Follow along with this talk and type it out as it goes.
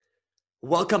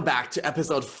Welcome back to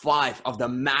episode 5 of the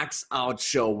Max Out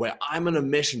Show, where I'm on a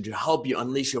mission to help you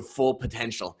unleash your full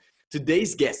potential.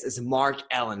 Today's guest is Mark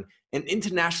Allen, an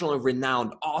internationally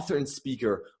renowned author and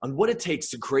speaker on what it takes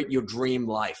to create your dream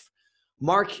life.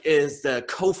 Mark is the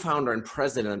co-founder and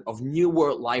president of New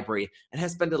World Library and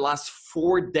has spent the last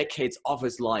 4 decades of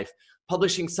his life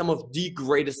publishing some of the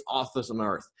greatest authors on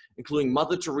earth, including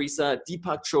Mother Teresa,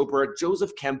 Deepak Chopra,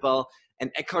 Joseph Campbell,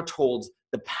 and Eckhart Tolle's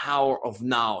The Power of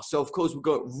Now. So, of course, we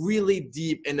go really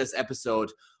deep in this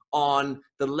episode on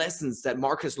the lessons that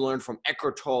Mark has learned from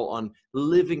Eckhart Tolle on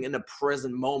living in the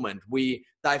present moment. We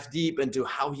dive deep into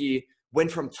how he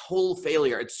went from total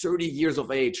failure at 30 years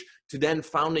of age to then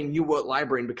founding New World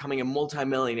Library and becoming a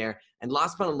multimillionaire. And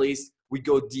last but not least, we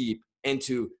go deep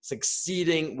into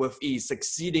succeeding with ease,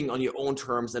 succeeding on your own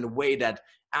terms in a way that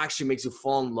actually makes you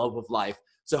fall in love with life.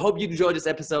 So I hope you enjoyed this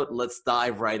episode. Let's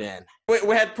dive right in.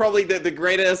 We had probably the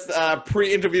greatest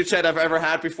pre-interview chat I've ever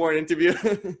had before an interview.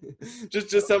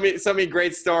 just so many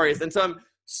great stories. And so I'm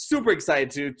super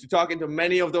excited to talk into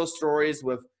many of those stories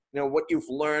with, what you've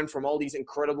learned from all these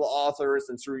incredible authors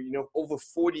and through, over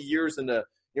 40 years in the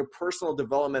personal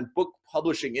development book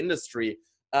publishing industry,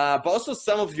 but also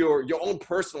some of your own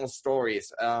personal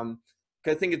stories.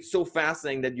 I think it's so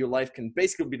fascinating that your life can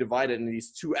basically be divided in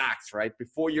these 2 acts, right?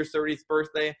 Before your 30th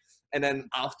birthday and then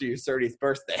after your 30th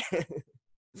birthday.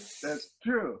 That's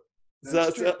true.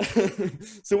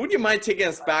 So would you mind taking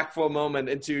us back for a moment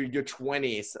into your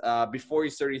 20s, before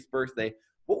your 30th birthday?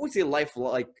 What was your life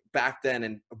like back then?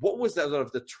 And what was that sort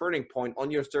of the turning point on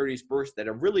your 30th birthday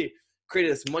that really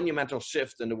created this monumental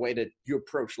shift in the way that you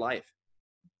approach life?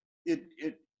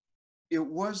 It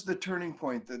was the turning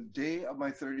point, the day of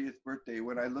my 30th birthday.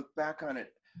 When I look back on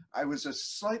it, I was a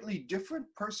slightly different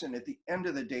person at the end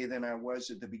of the day than I was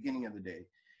at the beginning of the day.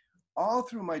 All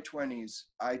through my 20s,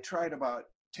 I tried about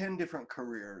 10 different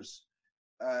careers.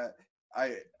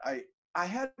 I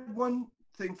had one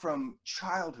thing from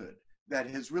childhood that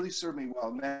has really served me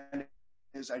well, and that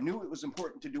is I knew it was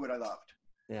important to do what I loved.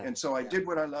 Yeah. And so I did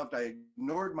what I loved. I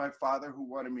ignored my father, who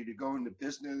wanted me to go into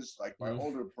business like my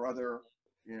older brother.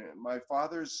 My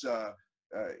father's,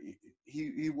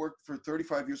 he worked for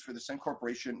 35 years for the same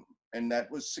corporation, and that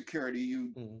was security.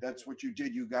 That's what you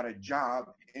did. You got a job,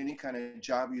 any kind of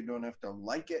job. You don't have to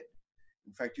like it.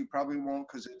 In fact, you probably won't,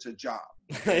 because it's a job.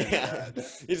 Yeah,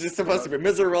 you're just supposed to be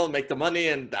miserable, make the money,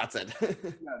 and that's it.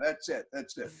 Yeah, that's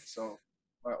it. So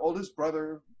my oldest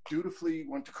brother dutifully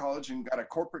went to college and got a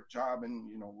corporate job,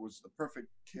 and was the perfect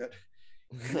kid.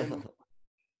 And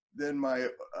then my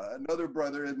another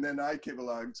brother, and then I came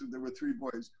along. So there were 3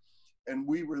 boys, and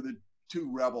we were the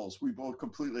 2 rebels. We both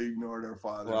completely ignored our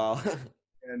father. Wow.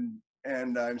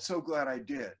 And I'm so glad I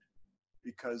did,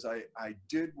 because I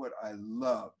did what I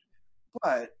loved.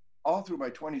 But all through my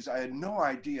 20s, I had no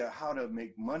idea how to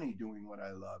make money doing what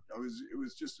I loved. It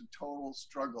was just a total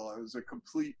struggle. I was a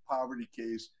complete poverty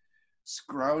case,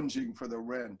 scrounging for the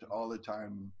rent all the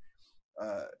time.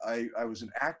 I was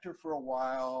an actor for a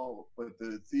while, but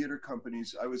the theater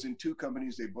companies, I was in 2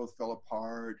 companies, they both fell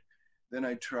apart. Then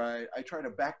I tried a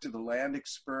back to the land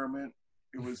experiment.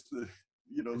 It was the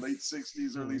late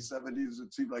 60s, early 70s.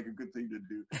 It seemed like a good thing to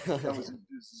do. That was a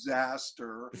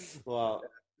disaster. Wow.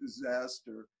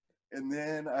 Disaster. And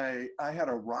then I had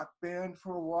a rock band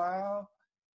for a while,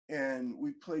 and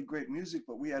we played great music,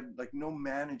 but we had like no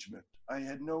management. I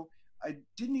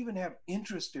didn't even have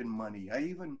interest in money.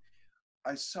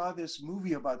 I saw this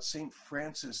movie about St.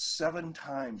 Francis 7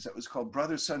 times that was called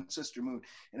Brother, Sun, Sister, Moon.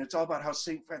 And it's all about how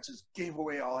St. Francis gave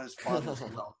away all his father's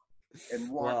wealth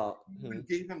and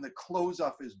gave him the clothes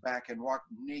off his back and walked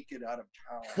naked out of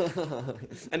town.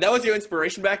 And that was your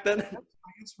inspiration back then? That was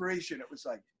my inspiration. It was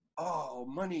like, oh,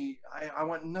 money. I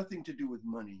want nothing to do with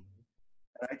money.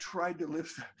 And I tried to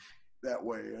live that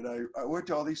way. And I went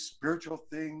to all these spiritual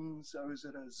things. I was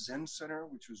at a Zen center,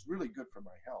 which was really good for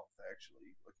my health,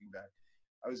 actually, looking back.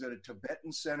 I was at a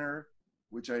Tibetan center,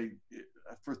 which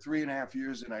for 3.5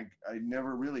 years, and I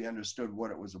never really understood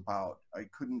what it was about. I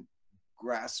couldn't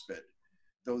grasp it.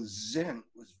 Though Zen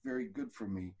was very good for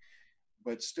me,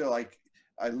 but still,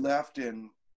 I left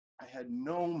and I had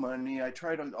no money. I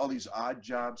tried all these odd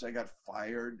jobs. I got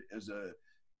fired as a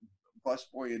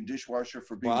busboy and dishwasher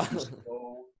for being too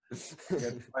slow. I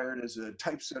got fired as a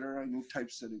typesetter. I knew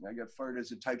typesetting. I got fired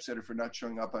as a typesetter for not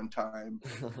showing up on time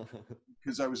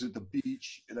because I was at the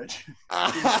beach. And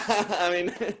I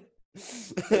mean,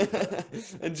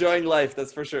 enjoying life,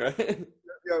 that's for sure.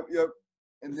 Yep.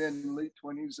 And then in late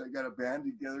 20s, I got a band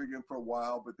together again for a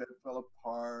while, but that fell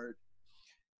apart.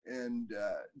 And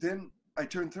then I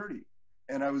turned 30,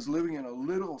 and I was living in a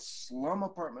little slum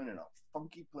apartment in a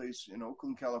funky place in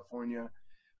Oakland, California.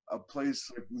 a place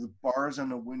like with bars on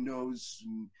the windows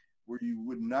and where you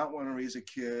would not want to raise a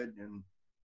kid.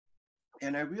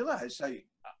 And I realized I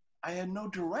had no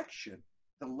direction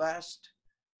the last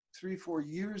 3-4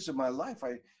 years of my life,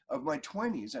 of my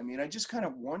 20s. I mean, I just kind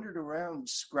of wandered around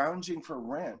scrounging for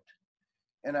rent.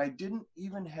 And I didn't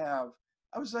even have,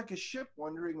 I was like a ship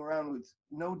wandering around with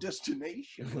no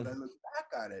destination when I look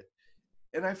back on it.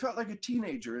 And I felt like a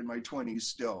teenager in my 20s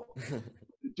still.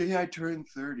 The day I turned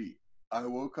 30, I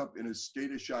woke up in a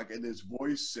state of shock, and this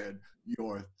voice said,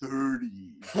 "You're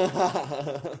 30.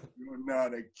 You're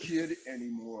not a kid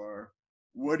anymore.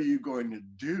 What are you going to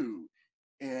do?"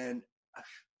 And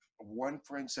one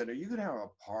friend said, "Are you going to have a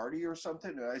party or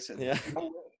something?" And I said, Yeah. "No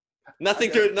way.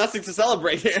 Nothing to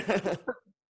celebrate here.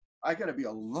 I got to be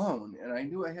alone." And I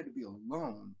knew I had to be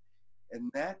alone. And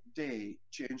that day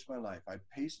changed my life. I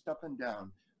paced up and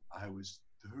down. I was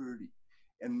 30.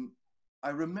 And I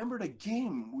remembered a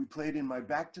game we played in my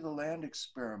Back to the Land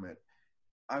experiment.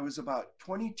 I was about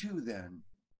 22 then,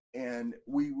 and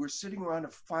we were sitting around a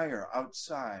fire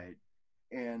outside.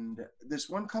 And this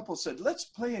one couple said, "Let's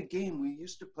play a game we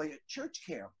used to play at church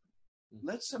camp.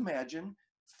 Let's imagine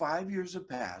 5 years have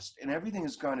passed and everything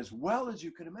has gone as well as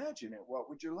you could imagine it. What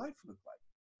would your life look like?"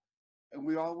 And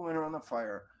we all went around the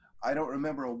fire. I don't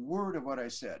remember a word of what I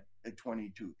said at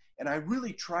 22. And I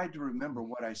really tried to remember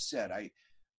what I said.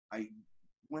 I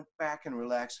went back and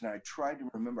relaxed, and I tried to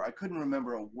remember. I couldn't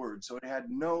remember a word, so it had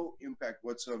no impact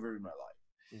whatsoever in my life.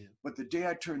 Yeah. But the day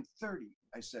I turned 30,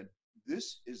 I said,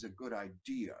 "This is a good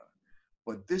idea,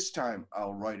 but this time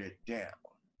I'll write it down."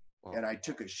 Wow. And I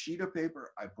took a sheet of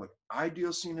paper. I put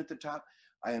ideal scene at the top.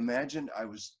 I imagined I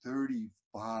was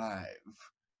 35.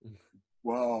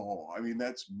 Whoa, I mean,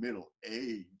 that's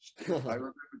middle-aged. I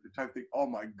remember the time thinking, oh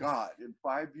my God, in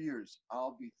 5 years,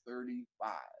 I'll be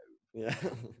 35. Yeah.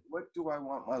 What do I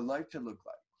want my life to look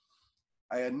like?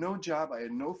 I had no job. I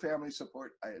had no family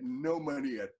support. I had no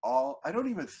money at all. I don't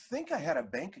even think I had a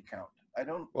bank account. I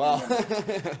don't. Wow.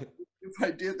 If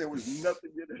I did, there was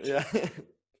nothing in it. Yeah.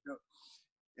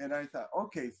 And I thought,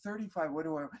 okay, 35, what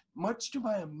do I, much to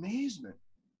my amazement,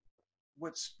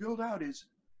 what spilled out is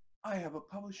I have a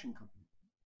publishing company.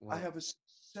 Wow. I have a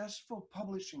successful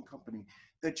publishing company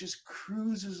that just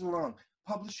cruises along,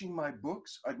 publishing my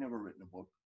books. I'd never written a book.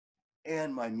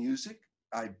 And my music,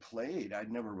 I'd played.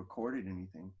 I'd never recorded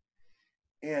anything.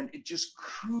 And it just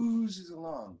cruises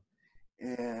along.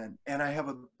 And I have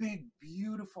a big,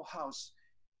 beautiful house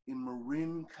in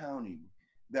Marin County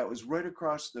that was right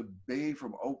across the bay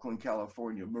from Oakland,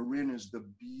 California. Marin is the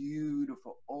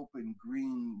beautiful, open,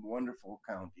 green, wonderful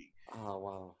county. Oh,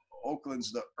 wow.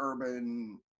 Oakland's the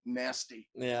urban, nasty.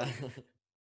 Yeah.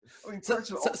 I mean, so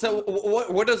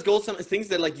what are those some things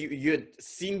that like you had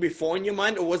seen before in your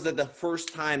mind, or was that the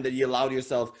first time that you allowed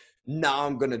yourself, now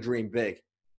I'm gonna dream big?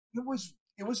 It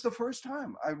was the first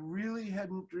time. I really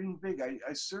hadn't dreamed big.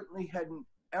 I certainly hadn't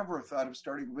ever thought of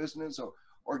starting a business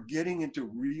or getting into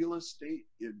real estate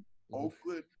in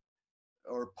Oakland,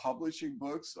 or publishing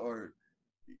books, or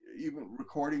even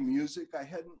recording music. I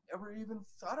hadn't ever even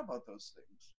thought about those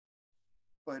things,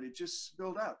 but it just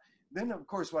spilled out. Then, of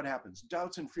course, what happens?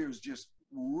 Doubts and fears just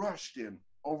rushed in,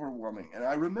 overwhelming. And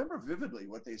I remember vividly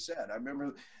what they said. I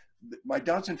remember my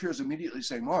doubts and fears immediately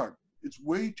saying, "Mark, it's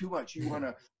way too much. You want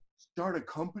to start a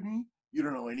company? You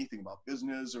don't know anything about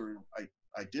business." Or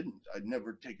I didn't. I'd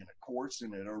never taken a course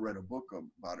in it or read a book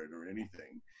about it or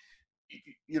anything.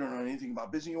 You don't know anything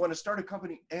about business. You want to start a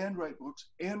company and write books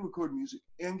and record music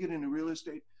and get into real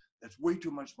estate? That's way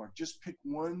too much, Mark. Just pick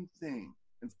one thing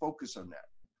and focus on that.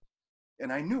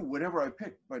 And I knew whatever I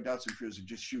picked, my doubts and fears would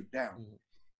just shoot down.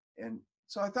 And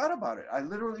so I thought about it. I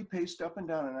literally paced up and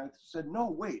down, and I said,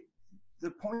 no, wait.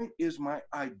 The point is my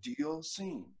ideal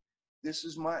scene. This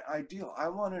is my ideal. I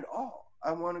want it all.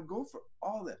 I want to go for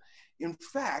all that. In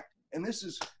fact, and this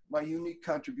is my unique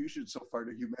contribution so far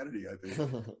to humanity, I think.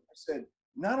 I said,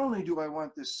 not only do I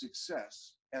want this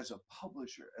success as a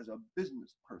publisher, as a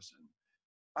business person,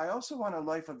 I also want a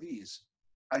life of ease.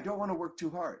 I don't want to work too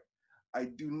hard. I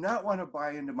do not want to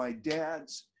buy into my dad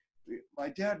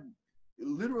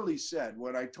literally said,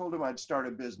 when I told him I'd start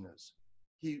a business,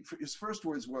 his first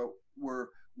words were,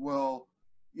 well,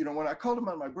 you know, when I called him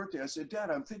on my birthday, I said, "Dad,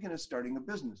 I'm thinking of starting a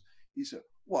business." He said,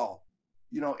 "Well,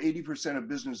 you know, 80% of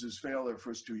businesses fail their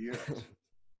first 2 years."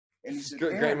 And he said,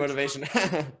 great motivation.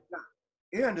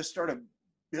 And to start a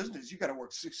business, you got to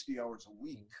work 60 hours a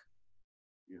week,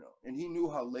 you know, and he knew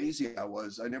how lazy I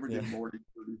was. I never did more than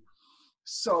 30.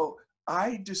 So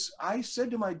I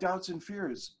said to my doubts and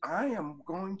fears, I am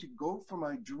going to go for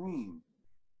my dream,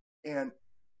 and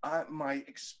my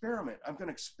experiment. I'm going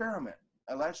to experiment.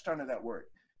 I latched onto that word.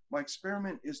 My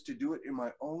experiment is to do it in my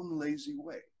own lazy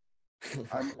way.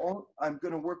 I'm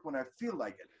going to work when I feel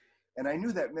like it. And I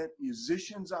knew that meant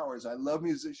musicians' hours. I love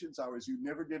musicians' hours. You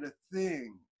never did a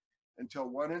thing until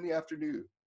 1 p.m.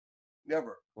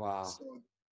 Never. Wow. So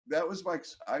that was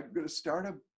I'm going to start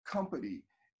a company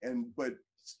but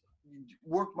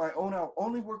work my own hour,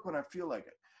 only work when I feel like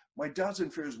it. My doubts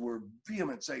and fears were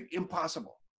vehement, saying,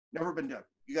 impossible, never been done.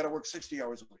 You got to work 60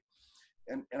 hours a week.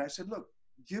 And I said, look,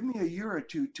 give me a year or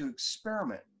two to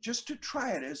experiment, just to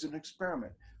try it as an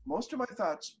experiment. Most of my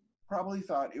thoughts probably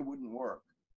thought it wouldn't work,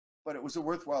 but it was a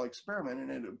worthwhile experiment,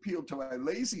 and it appealed to my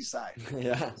lazy side.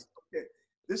 Yeah. Okay,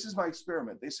 this is my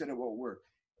experiment. They said it won't work.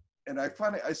 And I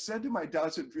said to my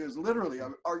doubts and fears, literally,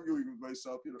 I'm arguing with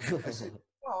myself, I said,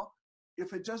 well,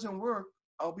 if it doesn't work,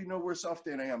 I'll be no worse off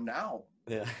than I am now.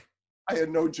 Yeah. I had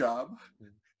no job,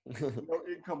 no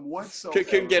income whatsoever.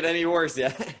 Couldn't get any worse,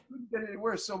 yeah. Couldn't get any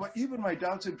worse. So even my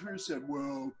doubts and fears said,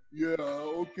 well, yeah,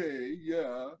 okay,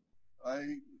 yeah.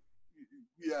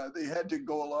 They had to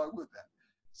go along with that.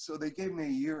 So they gave me a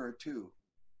year or two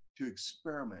to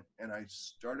experiment. And I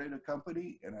started a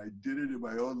company, and I did it in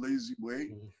my own lazy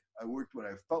way. I worked when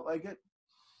I felt like it.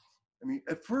 I mean,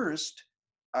 at first,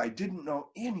 I didn't know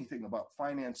anything about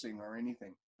financing or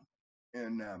anything.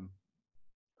 And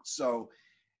so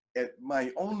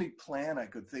my only plan I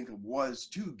could think of was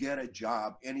to get a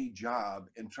job, any job,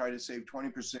 and try to save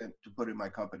 20% to put in my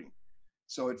company.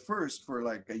 So at first, for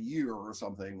like a year or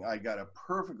something, I got a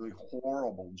perfectly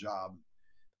horrible job.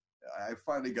 I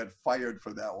finally got fired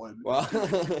for that one. Wow.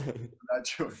 Not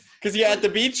sure. Because you're at the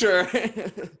beach, or?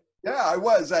 Yeah, I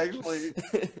was actually.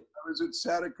 I was in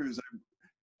Santa Cruz.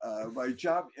 My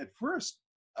job at first,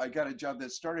 I got a job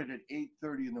that started at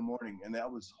 8:30 in the morning, and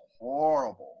that was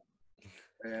horrible.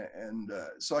 And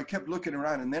so I kept looking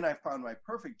around, and then I found my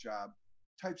perfect job,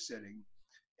 typesetting,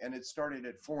 and it started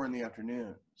at 4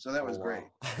 p.m. So that was great.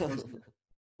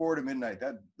 4 to midnight.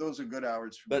 Those are good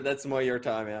hours for me. But that's more your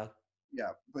time, yeah.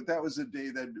 Yeah, but that was the day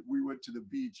that we went to the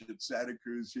beach at Santa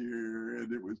Cruz here,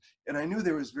 and I knew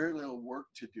there was very little work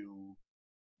to do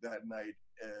that night.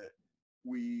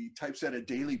 We typeset a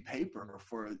daily paper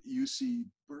for UC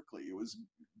Berkeley. It was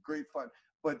great fun,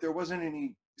 but there wasn't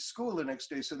any school the next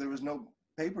day, so there was no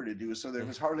paper to do, so there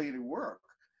was hardly any work.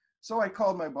 So I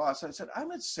called my boss. I said,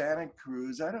 I'm at Santa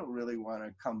Cruz. I don't really want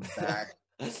to come back.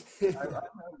 I'm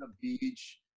on the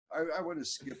beach. I want to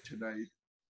skip tonight.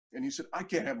 And he said, I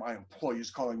can't have my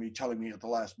employees calling me, telling me at the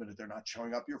last minute they're not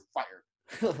showing up. You're fired.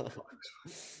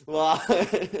 Wow.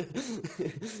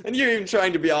 And you're even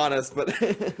trying to be honest, but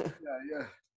yeah.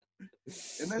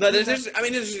 No, there's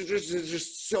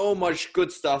just so much good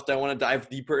stuff that I want to dive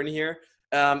deeper in here.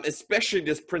 Especially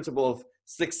this principle of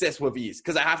success with ease.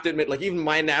 Because I have to admit, like, even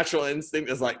my natural instinct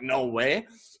is like, no way.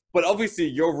 But obviously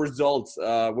your results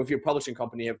with your publishing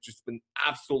company have just been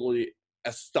absolutely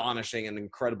astonishing and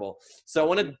incredible. So I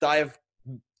want to dive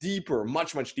deeper,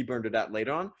 much deeper into that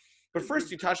later on. But first,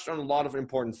 you touched on a lot of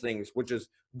important things, which is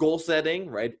goal setting,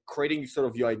 right? Creating sort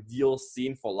of your ideal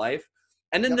scene for life,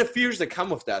 and then the fears that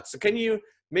come with that. So can you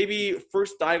maybe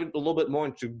first dive a little bit more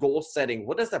into goal setting?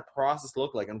 What does that process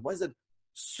look like, and why is it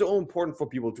so important for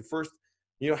people to first,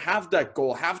 have that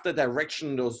goal, have the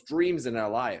direction, those dreams in their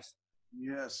lives?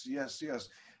 Yes.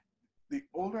 The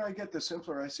older I get, the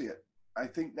simpler I see it. I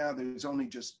think now there's only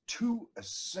just two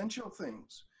essential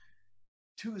things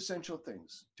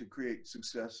to create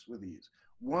success with ease.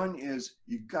 One is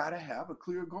you got to have a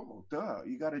clear goal.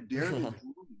 You got to dare to dream.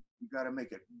 You got to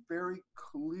make it very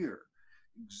clear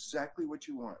exactly what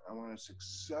you want. I want a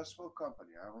successful company.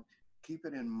 I want to keep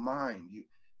it in mind.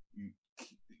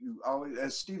 You always,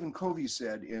 as Stephen Covey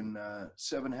said in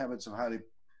 7 Habits of Highly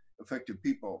Effective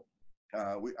People,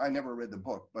 I never read the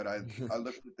book, but I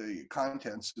looked at the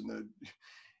contents, and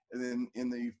then in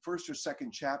the first or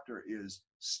second chapter is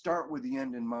start with the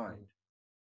end in mind.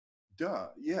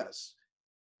 Yes.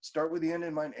 Start with the end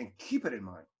in mind and keep it in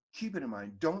mind. Keep it in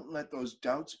mind. Don't let those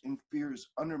doubts and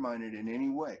fears undermine it in any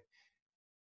way,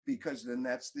 because then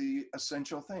that's the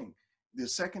essential thing. The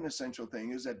second essential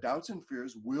thing is that doubts and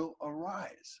fears will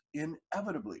arise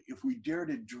inevitably if we dare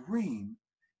to dream.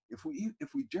 If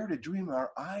we dare to dream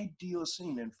our ideal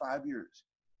scene in 5 years,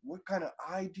 what kind of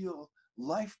ideal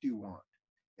life do you want?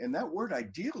 And that word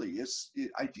ideal is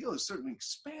certainly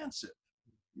expansive.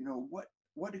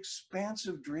 What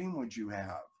expansive dream would you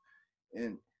have?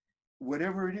 And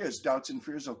whatever it is, doubts and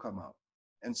fears will come up.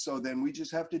 And so then we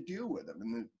just have to deal with them.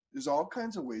 And there's all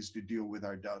kinds of ways to deal with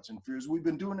our doubts and fears. We've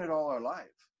been doing it all our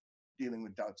life, dealing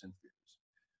with doubts and fears.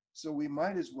 So we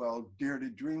might as well dare to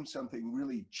dream something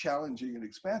really challenging and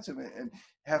expansive, and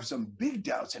have some big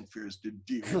doubts and fears to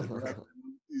deal with rather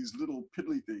than these little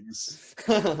piddly things.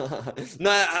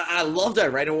 No, I love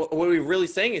that, right? And what we're really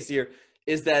saying is here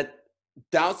is that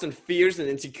doubts and fears and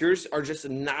insecurities are just a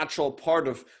natural part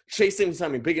of chasing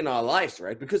something big in our lives,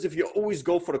 right? Because if you always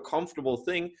go for the comfortable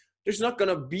thing, there's not going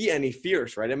to be any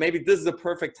fears, right? And maybe this is the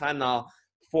perfect time now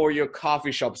for your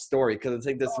coffee shop story, because I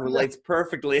think this Oh, relates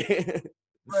perfectly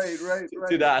right, right, to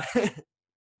right. that.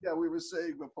 Yeah, we were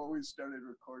saying before we started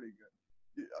recording,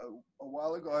 a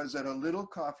while ago, I was at a little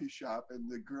coffee shop and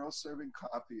the girl serving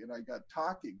coffee, and I got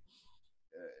talking,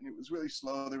 and it was really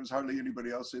slow. There was hardly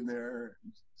anybody else in there.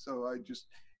 So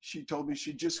she told me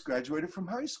she just graduated from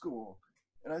high school.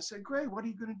 And I said, great, what are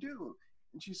you going to do?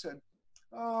 And she said,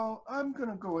 oh, I'm going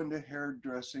to go into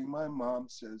hairdressing. My mom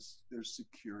says there's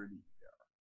security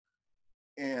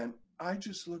there. And I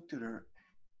just looked at her,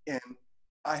 and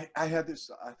I had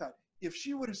this, I thought, if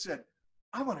she would have said,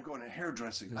 I want to go into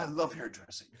hairdressing, I love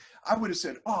hairdressing, I would have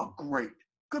said, oh, great,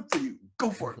 good for you, go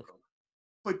for it, girl.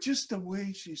 But just the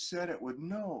way she said it with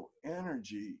no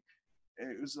energy,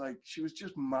 it was like she was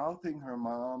just mouthing her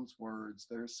mom's words.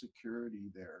 There's security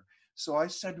there. So I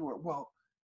said to her, well,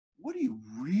 what do you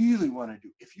really want to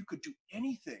do? If you could do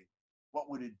anything, what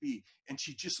would it be? And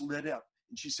she just lit up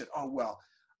and she said, oh, well,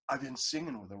 I've been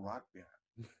singing with a rock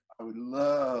band. I would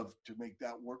love to make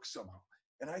that work somehow.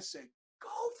 And I say, go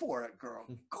for it, girl.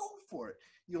 Go for it.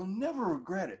 You'll never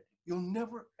regret it. You'll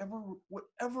never, ever,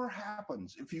 whatever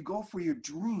happens, if you go for your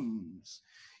dreams,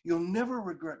 you'll never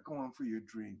regret going for your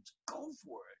dreams. Go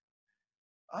for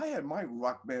it. I had my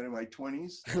rock band in my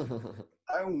 20s.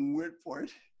 I went for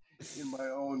it in my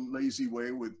own lazy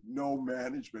way with no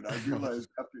management. I realized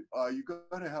after, you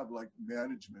got to have like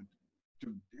management.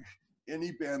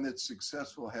 Any band that's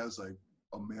successful has like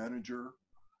a manager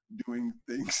doing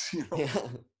things, Yeah.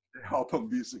 to help them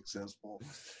be successful.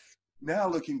 Now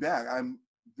looking back, I'm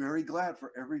very glad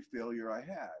for every failure I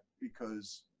had,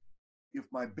 because if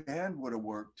my band would have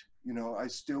worked, I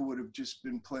still would have just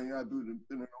been playing. I would have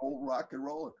been an old rock and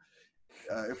roller.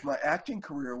 If my acting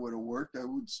career would have worked, I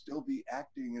would still be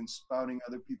acting and spouting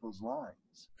other people's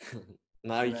lines.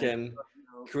 Now you And can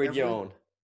create your own.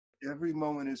 every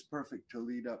moment is perfect to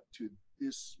lead up to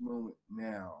this moment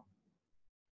now.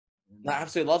 No, I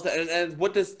absolutely love that. And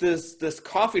what this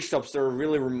coffee shop story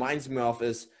really reminds me of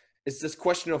is this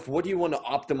question of what do you want to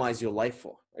optimize your life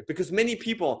for, right? Because many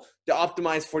people, they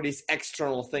optimize for these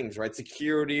external things, right?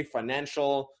 Security,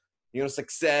 financial,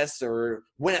 success, or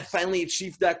when I finally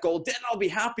achieve that goal, then I'll be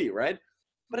happy, right?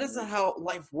 But that's not how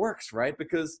life works, right?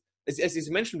 Because as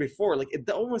you mentioned before, like it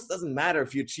almost doesn't matter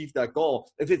if you achieve that goal,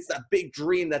 if it's that big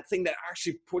dream, that thing that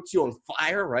actually puts you on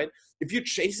fire, right? If you're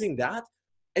chasing that,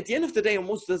 at the end of the day, it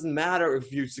almost doesn't matter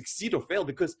if you succeed or fail,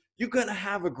 because you're going to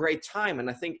have a great time. And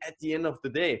I think at the end of the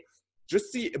day,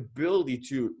 just the ability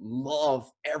to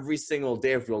love every single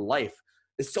day of your life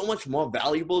is so much more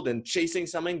valuable than chasing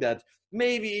something that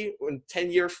maybe in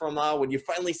 10 years from now, when you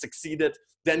finally succeeded,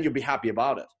 then you'll be happy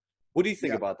about it. What do you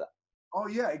think about that? Oh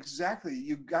yeah, exactly.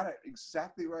 You got it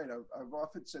exactly right. I've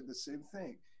often said the same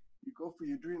thing. You go for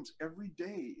your dreams. Every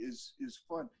day is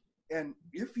fun. And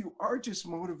if you are just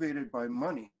motivated by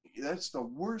money, that's the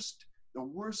worst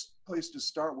place to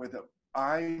start with.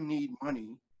 I need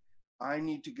money. I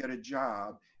need to get a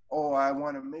job. Oh, I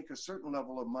want to make a certain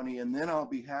level of money and then I'll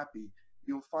be happy.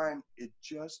 You'll find it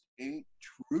just ain't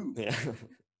true. Yeah.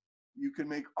 You can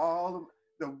make all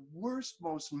the worst,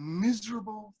 most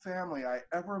miserable family I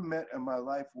ever met in my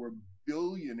life were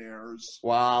billionaires.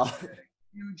 Wow.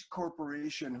 Huge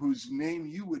corporation whose name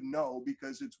you would know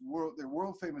because they're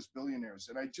world famous billionaires.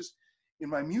 And in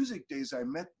my music days, I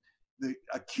met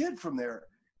a kid from there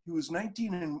who was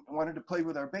 19 and wanted to play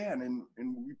with our band, and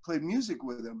we played music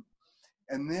with him.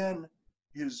 And then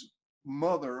his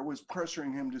mother was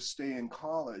pressuring him to stay in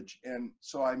college. And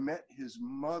so I met his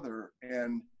mother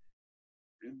and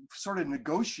sort of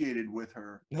negotiated with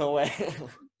her. No way.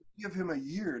 Give him a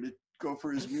year to go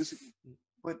for his music.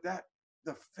 But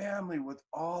the family with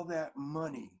all that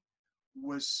money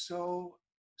was so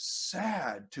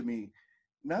sad to me.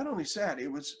 Not only sad,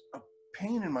 it was a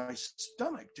pain in my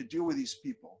stomach to deal with these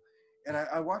people. And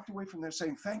I walked away from there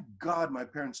saying, thank God my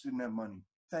parents didn't have money.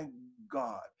 Thank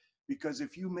God. Because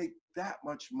if you make that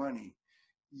much money,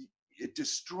 it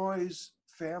destroys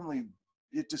family.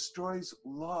 It destroys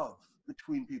love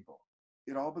between people.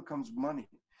 It all becomes money.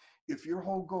 If your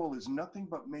whole goal is nothing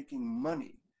but making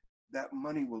money, that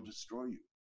money will destroy you.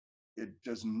 It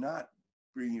does not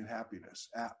bring you happiness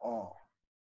at all.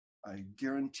 I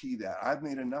guarantee that. I've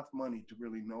made enough money to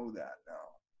really know that now.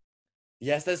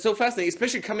 Yes, that's so fascinating,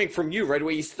 especially coming from you, right?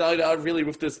 Where you started out really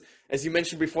with this, as you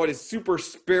mentioned before, this super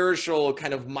spiritual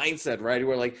kind of mindset, right?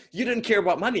 Where like you didn't care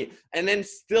about money. And then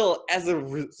still, as a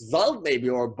result, maybe,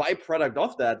 or a byproduct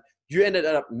of that, you ended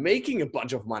up making a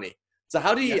bunch of money. So Yeah.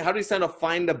 how do you kind of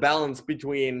find the balance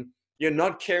between you're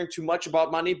not caring too much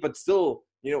about money, but still,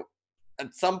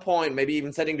 at some point, maybe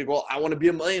even setting the goal, I want to be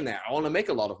a millionaire, I want to make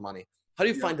a lot of money. How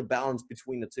do you Yeah. find the balance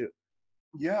between the two?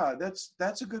 Yeah,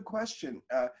 that's a good question.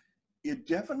 It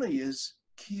definitely is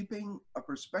keeping a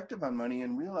perspective on money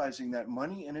and realizing that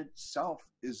money in itself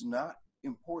is not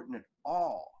important at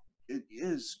all. It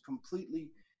is completely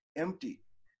empty.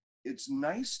 It's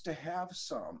nice to have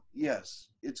some. Yes,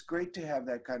 it's great to have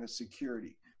that kind of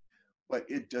security, but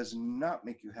it does not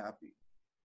make you happy.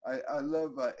 I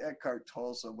love Eckhart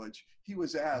Tolle so much. He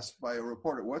was asked by a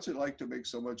reporter, "What's it like to make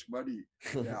so much money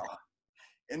now?"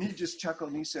 And he just chuckled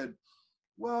and he said,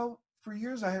 "Well, for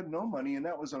years I had no money and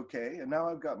that was okay. And now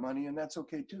I've got money and that's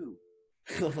okay too."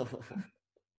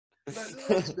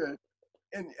 That's good.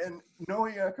 And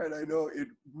knowing Eckhart, I know it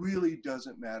really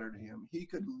doesn't matter to him. He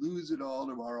could lose it all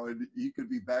tomorrow and he could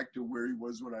be back to where he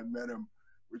was when I met him,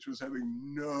 which was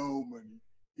having no money.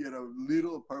 He had a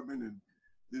little apartment and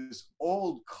this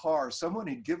old car. Someone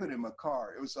had given him a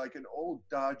car. It was like an old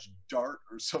Dodge Dart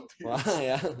or something. Wow, It was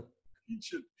yeah.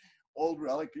 ancient old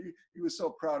relic. He was so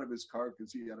proud of his car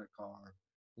because he had a car.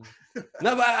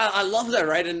 No, but I love that,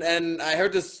 right? And I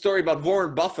heard this story about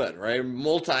Warren Buffett, right?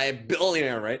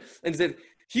 Multi-billionaire, right? And said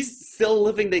he's still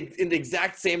living in the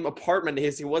exact same apartment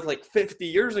as he was like 50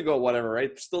 years ago, whatever,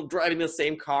 right? Still driving the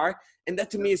same car. And that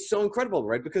to me is so incredible,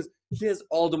 right? Because he has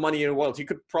all the money in the world. He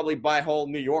could probably buy whole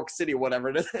New York City, whatever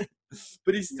it is.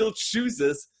 But he Yeah. still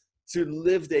chooses to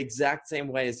live the exact same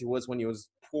way as he was when he was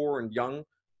poor and young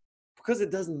because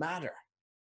it doesn't matter.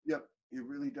 Yep, it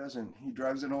really doesn't. He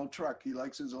drives an old truck. He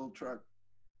likes his old truck.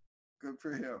 Good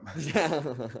for him.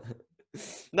 Yeah.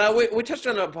 Now we touched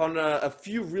upon a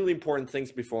few really important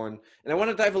things before, and I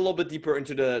want to dive a little bit deeper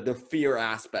into the fear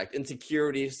aspect,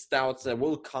 insecurities, doubts that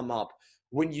will come up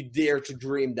when you dare to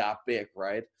dream that big,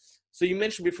 right? So you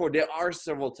mentioned before there are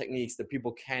several techniques that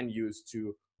people can use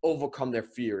to overcome their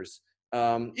fears,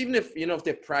 even if if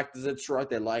they practice it throughout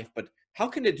their life. But how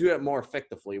can they do it more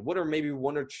effectively? What are maybe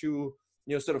one or two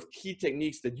sort of key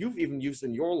techniques that you've even used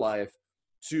in your life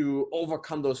to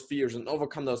overcome those fears and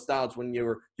overcome those doubts when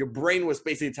your brain was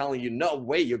basically telling you no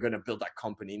way you're going to build that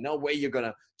company, no way you're going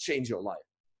to change your life?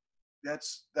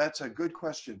 That's a good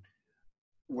question.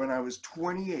 When I was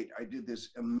 28, I did this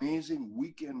amazing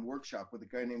weekend workshop with a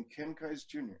guy named Ken Kais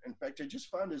Jr. In fact, I just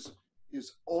found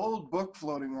his old book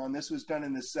floating around. This was done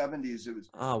in the 70s. It was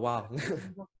Oh, wow.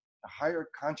 a higher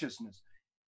consciousness.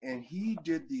 And he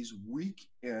did these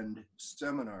weekend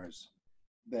seminars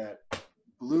that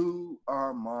blew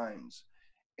our minds.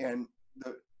 And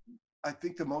I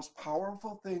think the most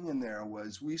powerful thing in there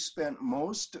was we spent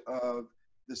most of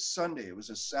the Sunday, it was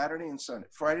a Saturday and Sunday,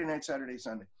 Friday night, Saturday,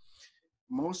 Sunday,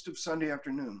 most of Sunday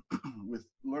afternoon with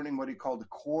learning what he called the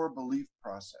core belief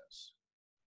process,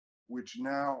 which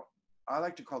now I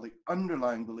like to call the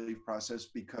underlying belief process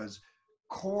because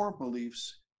core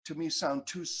beliefs to me sound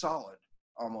too solid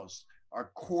almost.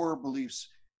 Our core beliefs,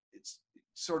 it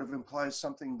sort of implies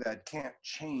something that can't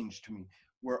change to me,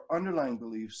 where underlying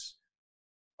beliefs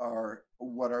are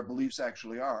what our beliefs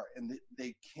actually are, and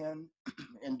they can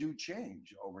and do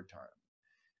change over time.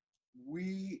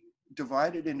 We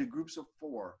divided into groups of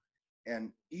 4,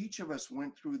 and each of us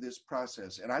went through this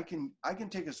process. And I can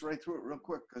take us right through it real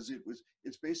quick because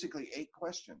it's basically 8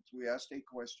 questions. We asked 8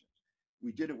 questions.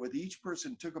 We did it with each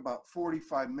person, took about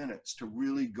 45 minutes to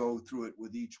really go through it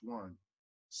with each one.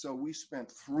 So we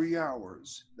spent 3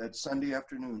 hours that Sunday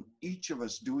afternoon, each of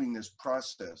us doing this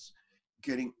process,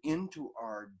 getting into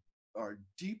our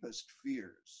deepest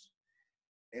fears.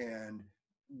 And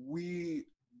we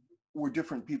were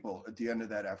different people at the end of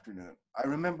that afternoon. I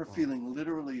remember feeling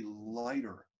literally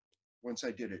lighter once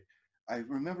I did it. I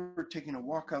remember taking a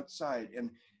walk outside and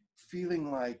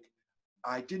feeling like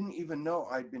I didn't even know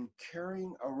I'd been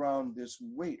carrying around this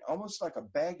weight, almost like a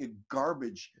bag of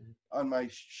garbage on my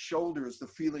shoulders. The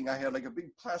feeling I had like a big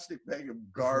plastic bag of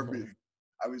garbage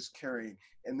I was carrying.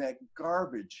 And that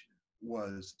garbage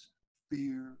was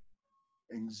fear,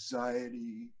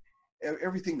 anxiety,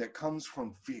 everything that comes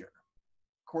from fear.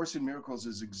 Course in Miracles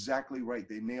is exactly right.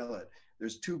 They nail it.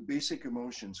 There's 2 basic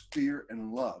emotions, fear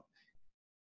and love.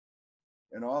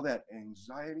 And all that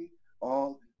anxiety,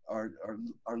 all our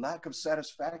lack of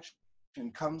satisfaction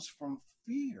comes from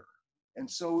fear. And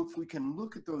so if we can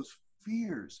look at those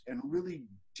fears and really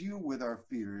deal with our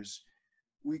fears,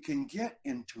 we can get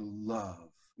into love.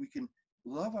 We can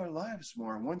love our lives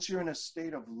more. And once you're in a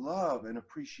state of love and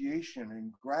appreciation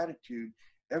and gratitude,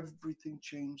 everything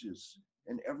changes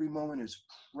and every moment is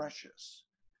precious.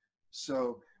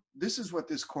 So this is what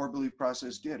this core belief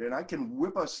process did. And I can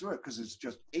whip us through it because it's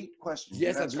just 8 questions.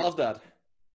 Yes, I'd love that.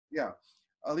 Yeah.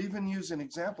 I'll even use an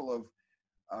example of,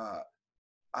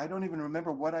 I don't even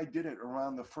remember what I did it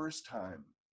around the first time.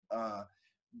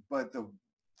 But the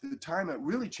time it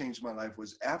really changed my life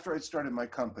was after I started my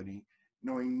company,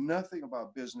 knowing nothing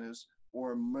about business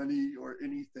or money or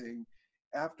anything.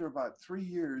 After about 3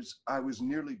 years, I was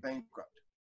nearly bankrupt.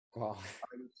 Wow.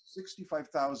 I was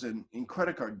 65,000 in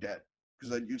credit card debt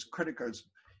because I'd used credit cards.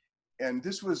 And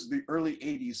this was the early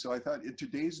 80s. So I thought in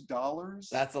today's dollars,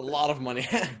 That's a lot of money.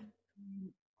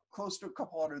 close to a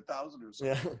couple 100,000 or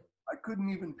Yeah. something. I couldn't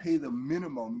even pay the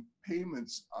minimum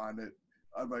payments on it,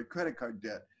 on my credit card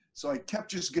debt. So I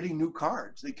kept just getting new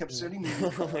cards. They kept sending me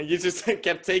new cards. You just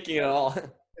kept taking it all.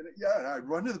 And yeah, I'd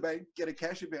run to the bank, get a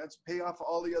cash advance, pay off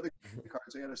all the other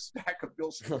cards. I had a stack of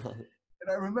bills. And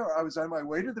I remember I was on my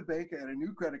way to the bank. I had a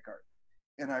new credit card.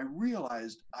 And I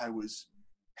realized I was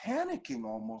panicking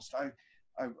almost. I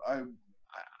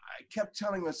kept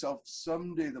telling myself,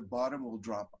 someday the bottom will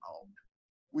drop out,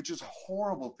 which is a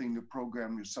horrible thing to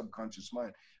program your subconscious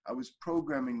mind. I was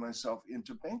programming myself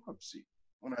into bankruptcy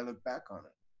when I look back on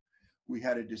it. We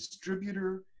had a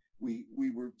distributor. We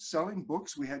were selling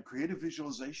books. We had creative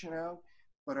visualization out,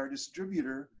 but our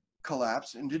distributor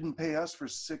collapsed and didn't pay us for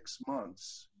 6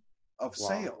 months of Wow.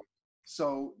 sale.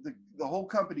 So the whole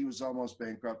company was almost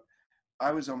bankrupt.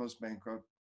 I was almost bankrupt.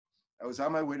 I was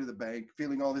on my way to the bank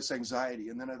feeling all this anxiety.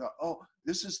 And then I thought, oh,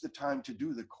 this is the time to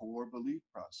do the core belief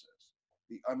process,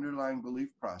 the underlying belief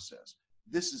process.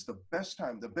 This is the best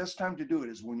time. The best time to do it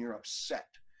is when you're upset,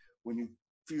 when you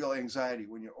feel anxiety,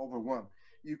 when you're overwhelmed.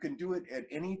 You can do it at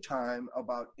any time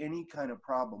about any kind of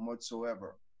problem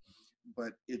whatsoever.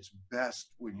 But it's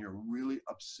best when you're really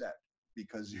upset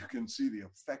because you can see the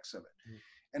effects of it.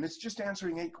 And it's just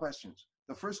answering 8 questions.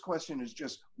 The first question is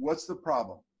just, what's the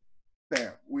problem?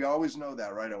 Bam. We always know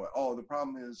that right away. Oh, the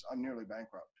problem is I'm nearly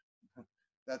bankrupt.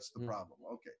 That's the problem.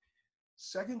 Okay.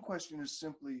 Second question is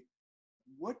simply,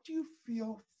 what do you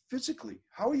feel physically?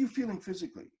 How are you feeling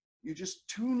physically? You just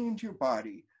tune into your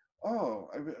body. Oh,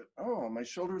 my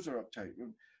shoulders are uptight.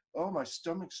 Oh, my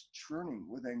stomach's churning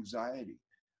with anxiety.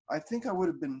 I think I would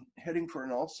have been heading for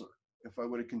an ulcer if I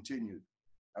would have continued.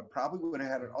 I probably would have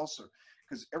had an ulcer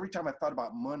because every time I thought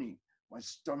about money, my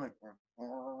stomach went,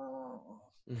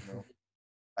 you know.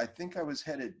 I think I was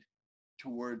headed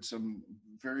towards some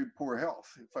very poor health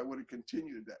if I would have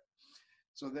continued that.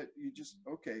 So that you just,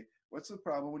 okay, what's the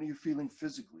problem? What are you feeling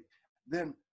physically?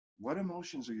 Then what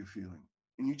emotions are you feeling?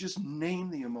 And you just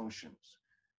name the emotions.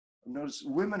 Notice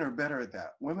women are better at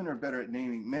that. Women are better at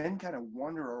naming. Men kind of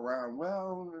wander around.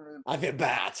 Well, I feel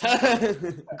bad.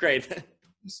 Great.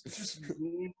 Just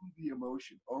name the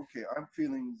emotion. Okay, I'm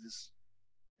feeling this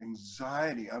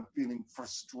anxiety. I'm feeling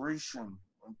frustration.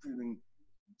 I'm feeling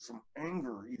some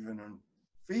anger even, and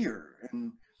fear.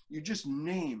 And you just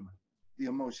name the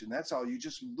emotion. That's all. You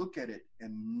just look at it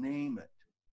and name it.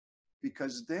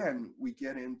 Because then we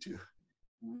get into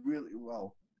really,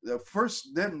 well,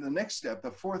 then the next step, the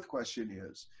fourth question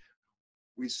is,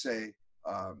 we say,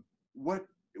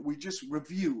 we just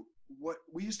review what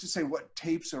we used to say, what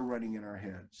tapes are running in our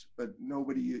heads, but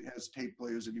nobody has tape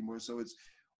players anymore. So it's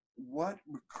what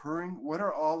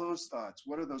are all those thoughts?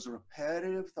 What are those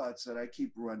repetitive thoughts that I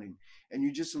keep running? And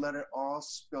you just let it all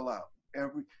spill out.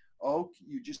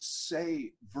 You just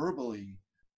say verbally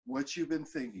what you've been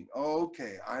thinking.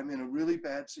 Okay, I'm in a really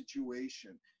bad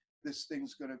situation. This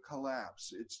thing's going to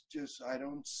collapse. It's just, I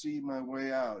don't see my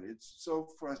way out. It's so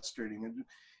frustrating.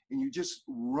 And you just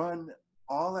run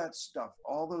all that stuff,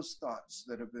 all those thoughts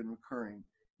that have been recurring.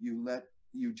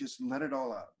 You just let it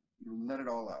all out. You let it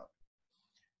all out.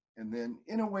 And then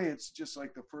in a way, it's just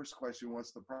like the first question,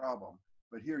 what's the problem?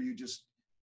 But here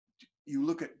you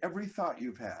look at every thought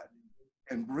you've had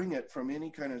and bring it from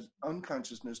any kind of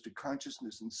unconsciousness to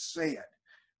consciousness and say it.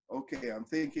 Okay,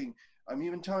 I'm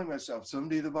even telling myself,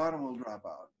 someday the bottom will drop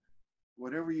out.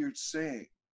 Whatever you're saying,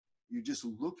 you just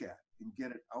look at and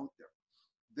get it out there.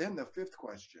 Then the fifth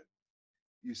question,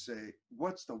 you say,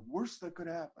 what's the worst that could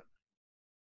happen?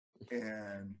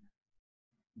 And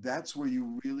that's where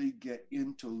you really get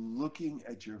into looking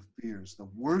at your fears. The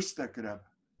worst that could happen,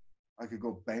 I could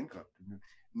go bankrupt. And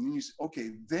then you say,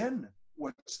 okay, then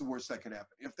what's the worst that could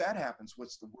happen? If that happens,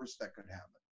 what's the worst that could happen?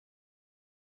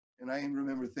 And I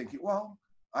remember thinking, well,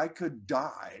 I could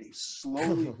die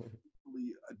slowly,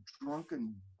 a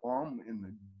drunken bum in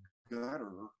the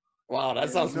gutter. Wow, that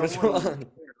sounds miserable.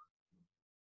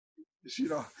 You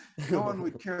know, no one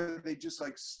would care. They just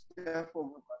like step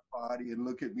over my body and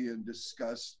look at me in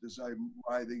disgust as I'm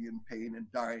writhing in pain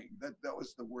and dying. That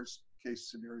was the worst case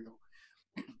scenario.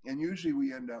 And usually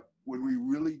we end up, when we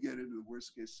really get into the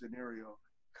worst case scenario,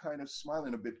 kind of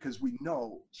smiling a bit because we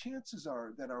know chances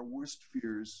are that our worst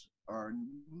fears are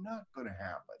not going to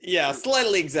happen. Yeah,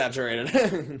 slightly exaggerated.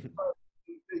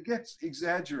 It gets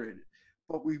exaggerated,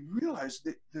 but we realize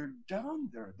that they're down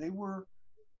there.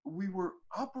 We were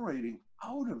operating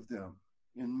out of them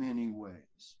in many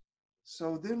ways.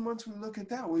 So then once we look at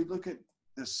that, we look at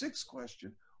the sixth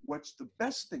question: what's the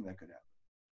best thing that could happen?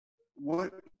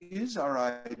 What is our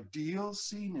ideal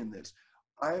scene in this?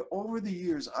 Over the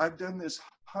years, I've done this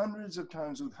hundreds of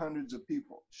times with hundreds of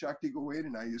people. Shakti Gawain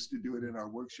and I used to do it in our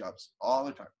workshops all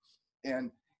the time.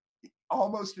 And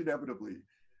almost inevitably,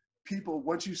 people,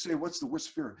 once you say, what's the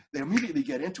worst fear? They immediately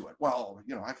get into it. Well,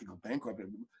 you know, I could go bankrupt.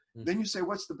 Then you say,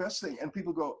 what's the best thing? And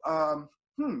people go,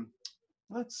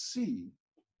 let's see.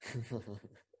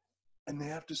 And they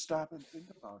have to stop and think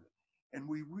about it. And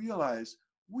we realize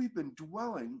we've been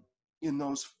dwelling in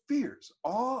those fears.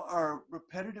 All our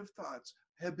repetitive thoughts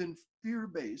have been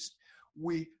fear-based.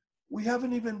 We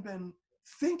haven't even been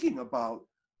thinking about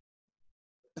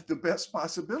the best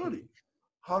possibility.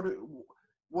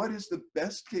 What is the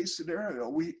best case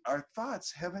scenario? Our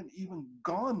thoughts haven't even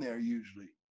gone there usually.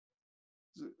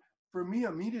 For me,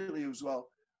 immediately it was, well,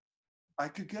 I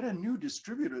could get a new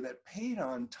distributor that paid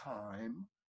on time.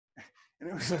 And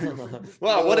it was like,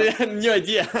 wow, what a new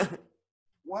idea.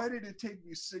 Why did it take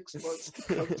me 6 months to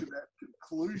come to that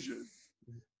conclusion?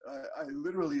 I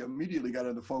literally immediately got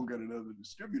on the phone, got another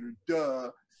distributor, duh.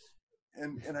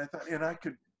 And I thought, and I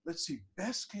could, let's see,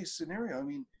 best case scenario. I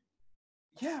mean,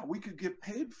 yeah, we could get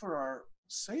paid for our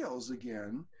sales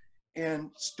again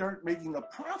and start making a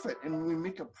profit. And we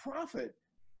make a profit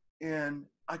and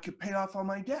I could pay off all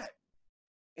my debt.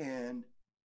 And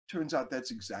turns out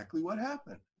that's exactly what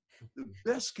happened. The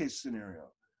best case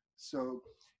scenario. So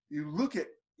you look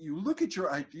at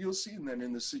your ideal scene then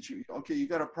in the situation. Okay, you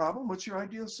got a problem. What's your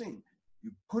ideal scene?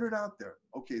 You put it out there.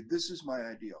 Okay, this is my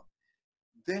ideal.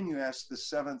 Then you ask the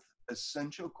seventh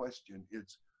essential question.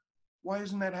 It's, why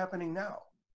isn't that happening now?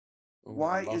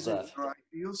 Why isn't your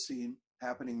ideal scene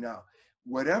happening now?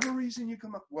 Whatever reason you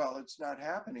come up, well, it's not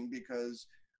happening because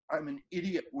I'm an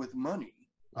idiot with money.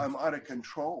 I'm out of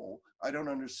control. I don't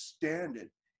understand it.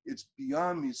 It's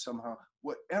beyond me somehow.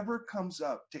 Whatever comes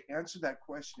up to answer that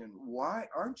question, why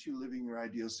aren't you living your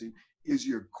ideal scene, is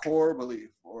your core belief,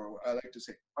 or I like to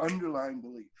say underlying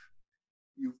belief.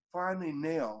 You finally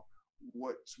nail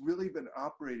what's really been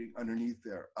operating underneath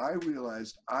there. I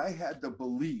realized I had the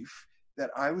belief that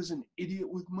I was an idiot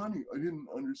with money. I didn't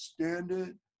understand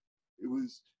it.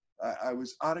 I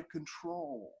was out of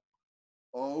control.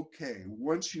 Okay,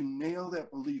 once you nail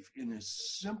that belief in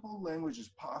as simple language as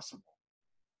possible,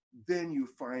 then you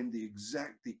find the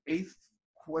eighth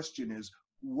question is,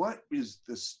 what is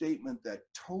the statement that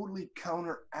totally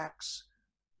counteracts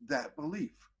that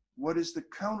belief? What is the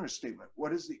counter statement?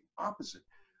 What is the opposite?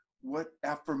 What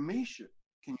affirmation?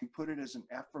 Can you put it as an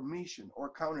affirmation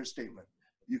or counter statement?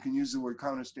 You can use the word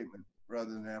counter statement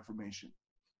rather than affirmation.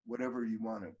 Whatever you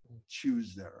want to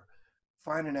choose there.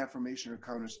 Find an affirmation or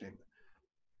counter statement.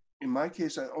 In my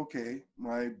case,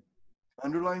 my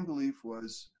underlying belief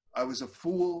was I was a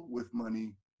fool with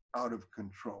money, out of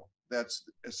control. That's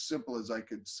as simple as I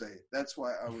could say it. That's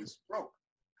why I was broke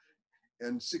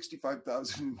and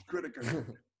 65,000 in credit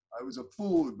card. I was a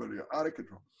fool with money, out of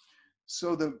control.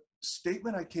 So the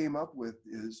statement I came up with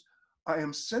is, I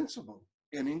am sensible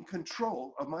and in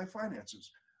control of my finances.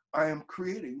 I am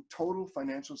creating total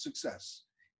financial success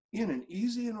in an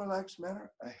easy and relaxed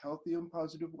manner, a healthy and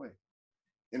positive way,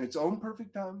 in its own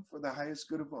perfect time for the highest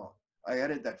good of all. I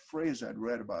added that phrase I'd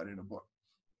read about in a book.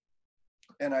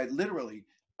 And I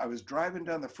was driving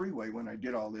down the freeway when I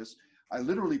did all this. I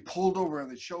literally pulled over on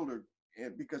the shoulder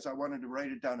because I wanted to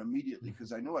write it down immediately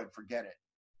because I knew I'd forget it.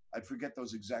 I'd forget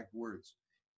those exact words.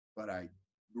 But I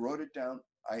wrote it down.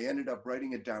 I ended up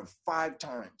writing it down 5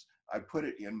 times. I put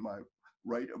it in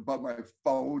right above my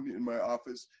phone in my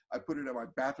office. I put it on my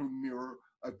bathroom mirror.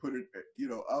 I put it,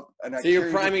 up. And so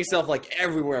you're priming yourself like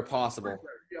everywhere possible.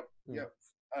 Yep.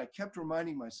 I kept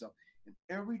reminding myself. And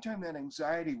every time that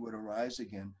anxiety would arise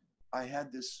again, I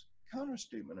had this counter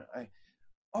statement. I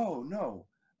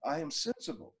am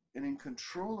sensible and in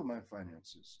control of my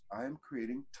finances. I am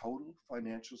creating total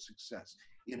financial success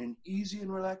in an easy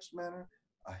and relaxed manner,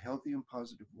 a healthy and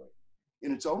positive way,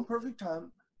 in its own perfect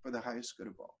time for the highest good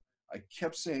of all. I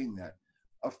kept saying that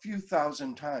a few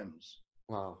thousand times.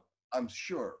 Wow. I'm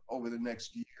sure over the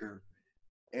next year.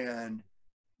 And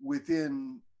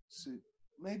within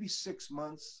maybe 6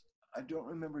 months. I don't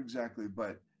remember exactly,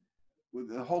 but with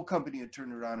the whole company had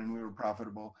turned around and we were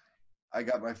profitable. I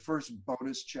got my first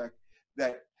bonus check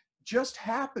that just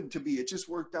happened to be, it just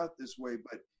worked out this way,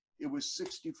 but it was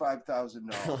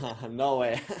 $65,000. No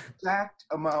way. Exact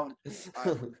amount I was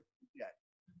in debt.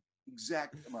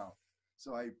 Exact amount.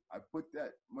 So I put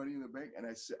that money in the bank and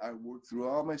I worked through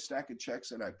all my stack of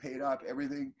checks and I paid off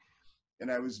everything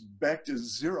and I was back to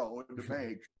zero in the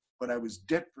bank, but I was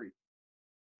debt free.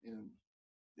 And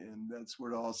that's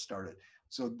where it all started.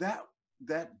 So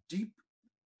that deep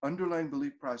underlying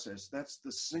belief process, that's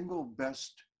the single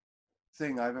best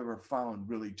thing I've ever found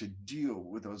really to deal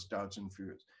with those doubts and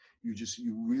fears.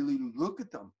 You really look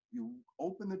at them. You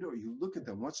open the door, you look at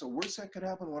them. What's the worst that could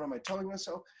happen? What am I telling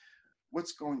myself?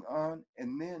 What's going on?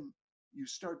 And then you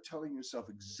start telling yourself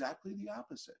exactly the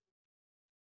opposite.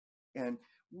 And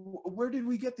where did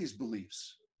we get these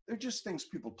beliefs? They're just things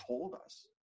people told us,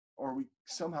 or we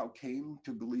somehow came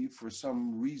to believe for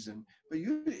some reason. But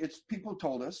it's people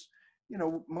told us. You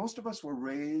know, most of us were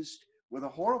raised with a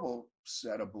horrible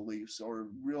set of beliefs or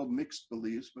real mixed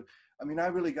beliefs. But I mean, I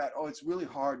really got, it's really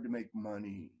hard to make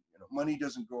money. You know, money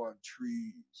doesn't grow on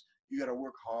trees. You got to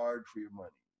work hard for your money.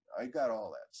 I got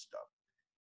all that stuff.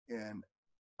 And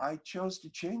I chose to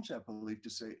change that belief to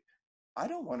say, I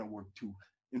don't want to work too.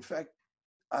 In fact,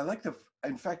 I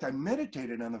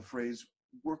meditated on the phrase,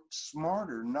 work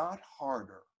smarter, not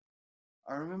harder.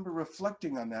 I remember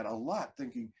reflecting on that a lot,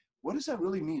 thinking, what does that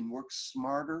really mean? Work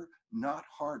smarter, not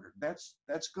harder. That's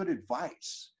good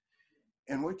advice.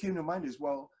 And what came to mind is,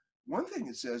 well, one thing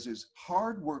it says is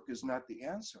hard work is not the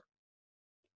answer.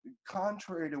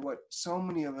 Contrary to what so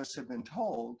many of us have been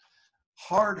told,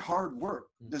 hard work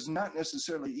does not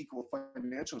necessarily equal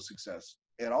financial success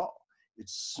at all.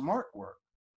 It's smart work.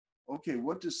 Okay,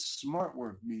 what does smart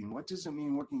work mean? What does it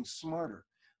mean working smarter?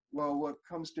 Well, what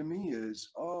comes to me is,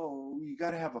 you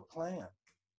got to have a plan.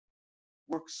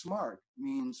 Work smart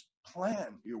means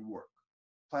plan your work.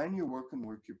 Plan your work and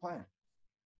work your plan.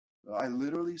 I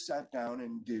literally sat down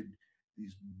and did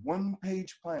these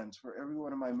one-page plans for every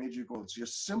one of my major goals,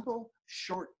 just simple,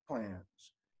 short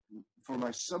plans for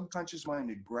my subconscious mind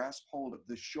to grasp hold of.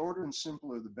 The shorter and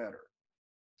simpler, the better.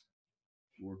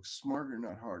 Work smarter,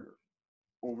 not harder.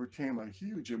 Overcame a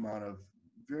huge amount of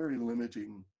very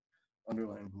limiting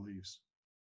underlying beliefs.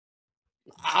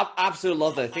 I absolutely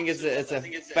love that. I think it's a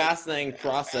fascinating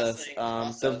process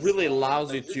that really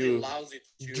allows you to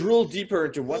drill deeper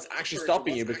into what's actually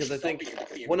stopping you. Because I think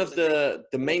one of the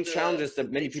main challenges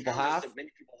that many people have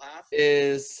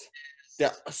is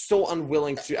they're so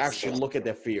unwilling to actually look at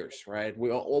their fears, right?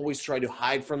 We always try to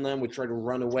hide from them. We try to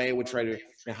run away. We try to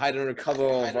hide under cover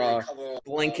of a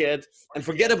blanket and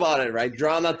forget about it, right?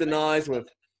 Drown out the noise with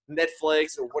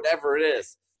Netflix or whatever it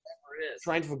is.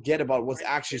 Trying to forget about what's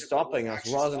actually stopping us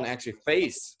rather than actually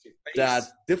face that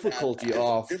difficulty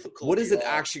of what is it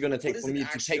actually going to take for me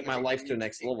to take my life to the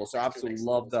next level. So I absolutely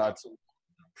love that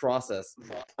process.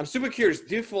 I'm super curious.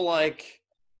 Do you feel like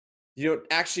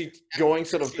actually going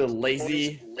sort of the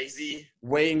lazy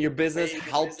way in your business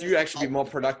helped you actually be more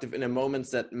productive in the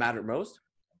moments that mattered most?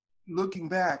 Looking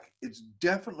back, it's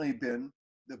definitely been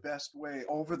the best way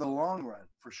over the long run,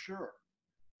 for sure.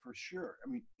 For sure. I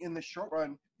mean, in the short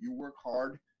run, you work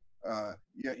hard,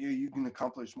 you can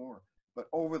accomplish more. But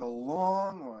over the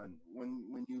long run,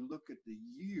 when you look at the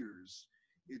years,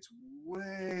 it's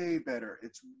way better.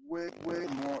 It's way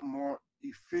more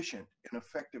efficient and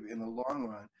effective in the long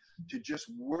run to just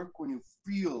work when you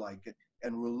feel like it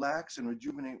and relax and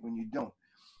rejuvenate when you don't.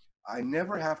 I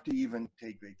never have to even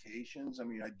take vacations. I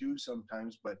mean, I do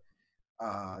sometimes, but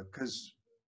because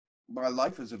my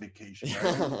life is a vacation.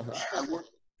 I work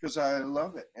because I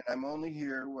love it, and I'm only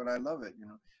here when I love it. You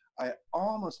know, I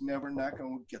almost never, knock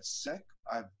on wood, get sick.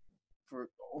 For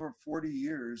over 40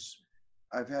 years,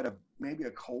 I've had maybe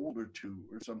a cold or two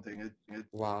or something.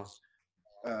 Wow.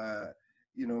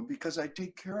 You know, because I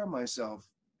take care of myself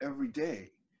every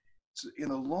day. So in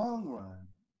the long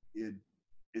run,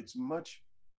 it's much,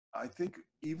 I think,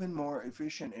 even more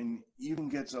efficient and even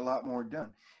gets a lot more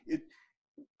done.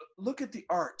 Look at the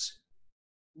arts.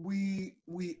 We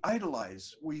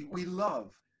idolize, we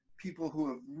love people who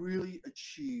have really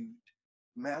achieved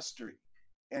mastery,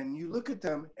 and you look at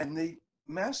them and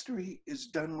mastery is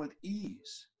done with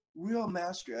ease, real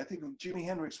mastery. I think of Jimi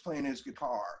Hendrix playing his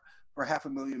guitar for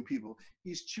 500,000 people.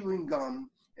 He's chewing gum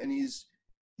and he's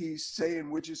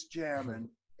saying we're just jamming,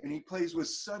 and he plays with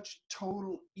such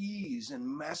total ease and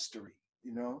mastery,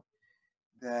 you know,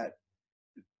 that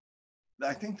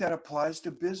I think that applies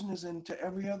to business and to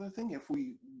every other thing. If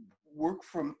we work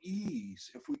from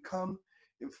ease, if we come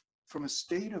from a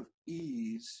state of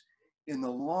ease in the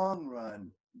long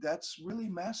run, that's really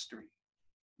mastery.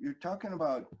 You're talking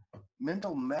about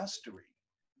mental mastery.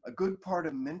 A good part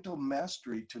of mental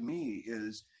mastery to me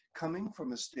is coming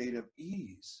from a state of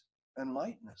ease and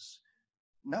lightness,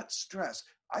 not stress.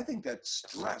 I think that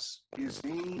stress is the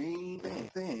main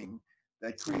thing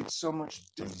that creates so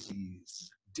much disease.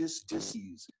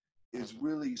 Disease is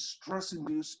really stress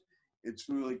induced. It's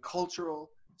really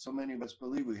cultural. So many of us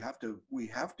believe we have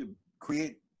to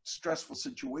create stressful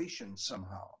situations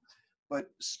somehow. But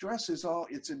stress is all,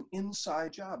 it's an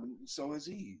inside job, and so is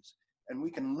ease. And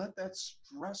we can let that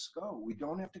stress go. We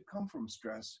don't have to come from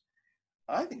stress.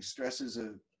 I think stress is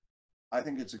I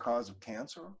think it's a cause of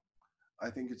cancer. I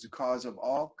think it's a cause of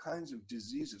all kinds of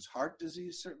diseases, heart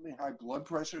disease, certainly, high blood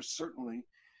pressure, certainly.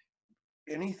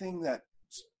 Anything that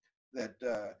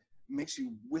makes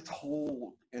you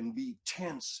withhold and be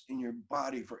tense in your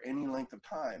body for any length of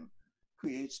time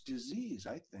creates disease,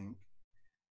 I think.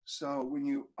 So when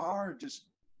you are just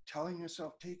telling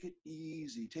yourself, take it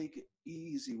easy,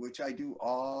 which I do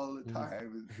all the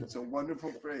time. It's a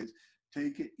wonderful phrase,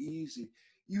 take it easy.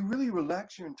 You really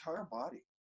relax your entire body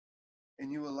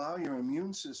and you allow your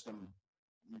immune system.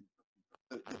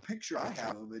 The picture I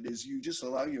have of it is you just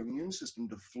allow your immune system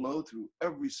to flow through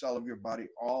every cell of your body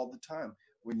all the time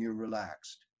when you're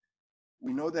relaxed.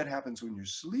 We know that happens when you're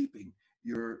sleeping.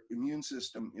 Your immune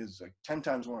system is like 10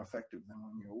 times more effective than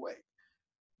when you're awake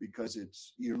because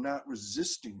you're not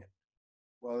resisting it.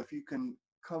 Well, if you can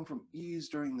come from ease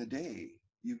during the day,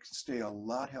 you can stay a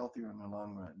lot healthier in the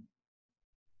long run.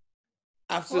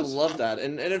 Absolutely love that.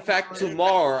 And in fact,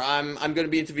 tomorrow I'm going to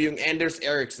be interviewing Anders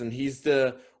Ericsson. He's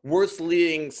the world's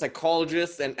leading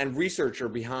psychologist and researcher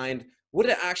behind what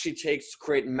it actually takes to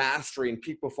create mastery and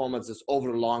peak performances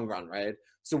over the long run, right?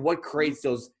 So what creates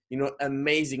those,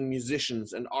 amazing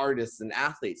musicians and artists and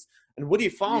athletes? And what he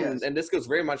found, Yes. and this goes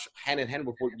very much hand in hand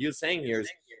with what you're saying here, is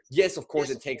yes, of course,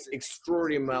 it takes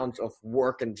extraordinary amounts of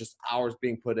work and just hours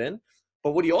being put in.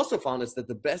 But what he also found is that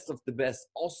the best of the best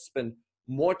also spend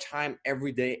more time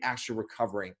every day actually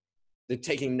recovering. They're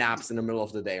taking naps in the middle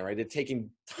of the day, right? They're taking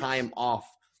time off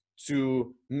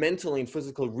to mentally and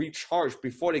physically recharge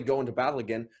before they go into battle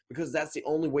again, because that's the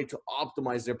only way to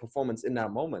optimize their performance in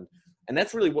that moment. And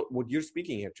that's really what you're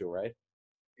speaking here to, right?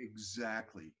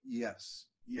 Exactly. Yes.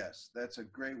 Yes. That's a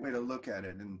great way to look at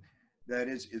it. And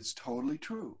it's totally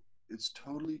true. It's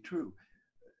totally true.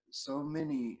 So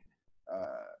many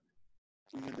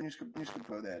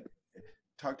newspaper that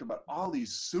talked about all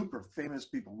these super famous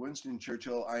people, Winston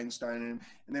Churchill, Einstein,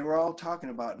 and they were all talking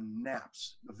about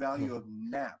naps, the value of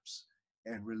naps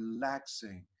and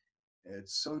relaxing.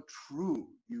 It's so true.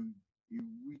 You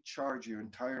recharge your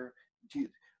entire.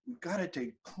 We've got to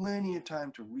take plenty of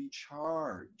time to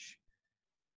recharge,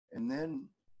 and then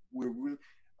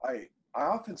I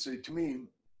often say, to me,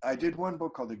 I did one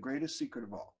book called The Greatest Secret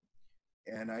of All,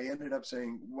 and I ended up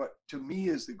saying what to me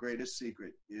is the greatest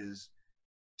secret is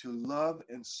to love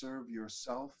and serve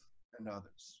yourself and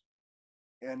others.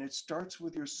 And it starts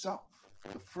with yourself.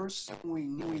 The first thing we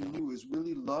knew is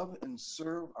really love and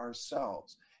serve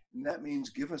ourselves. And that means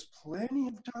give us plenty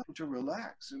of time to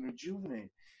relax and rejuvenate.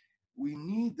 We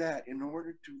need that in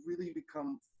order to really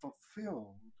become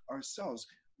fulfilled ourselves.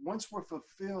 Once we're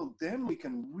fulfilled, then we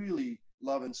can really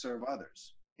love and serve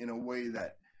others in a way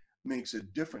that makes a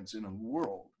difference in a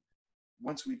world.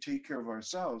 Once we take care of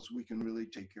ourselves, we can really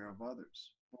take care of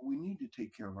others. But we need to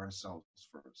take care of ourselves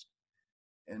first.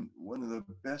 And one of the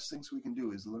best things we can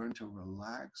do is learn to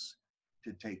relax,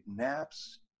 to take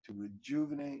naps, to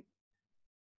rejuvenate,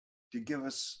 to give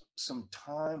us some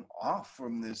time off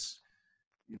from this,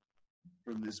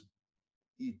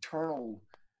 eternal,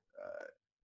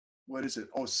 what is it?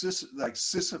 Oh, like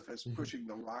Sisyphus pushing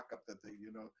the rock up the thing.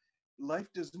 Life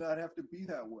does not have to be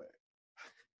that way.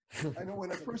 I know when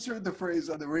I first heard the phrase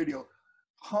on the radio,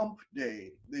 hump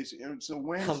day, they say it's a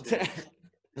Wednesday.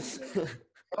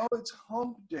 Oh, it's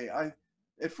hump day.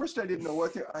 At first I didn't know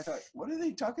I thought, what are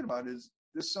they talking about? Is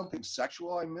this something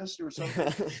sexual I missed or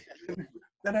something?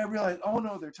 Then I realized, oh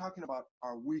no, they're talking about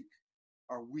our week.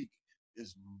 Our week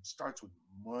starts with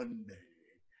Monday,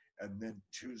 and then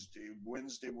Tuesday,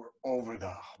 Wednesday,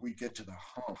 we get to the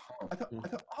hump. I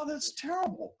thought, oh, that's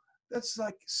terrible. That's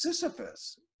like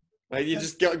Sisyphus. Right, you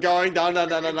just going down,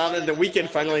 and the weekend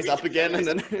finally is up again, and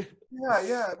then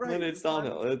yeah, right. Then it's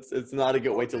downhill. It's not a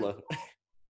good way to live.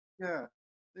 Yeah.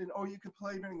 Then you can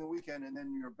play during the weekend, and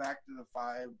then you're back to the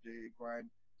 5-day grind.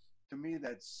 To me,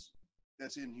 that's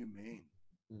inhumane.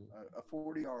 A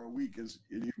 40-hour week is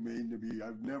inhumane to me.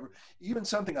 I've never, even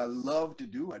something I love to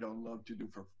do, I don't love to do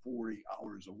for 40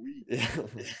 hours a week.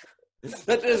 Yeah.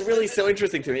 That is really so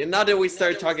interesting to me. And now that we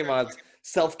start talking about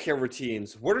self-care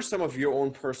routines, what are some of your own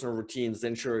personal routines to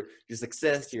ensure your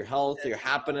success, your health, your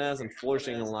happiness, and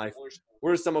flourishing in life?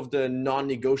 What are some of the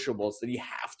non-negotiables that you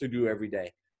have to do every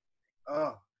day?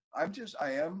 Uh, I'm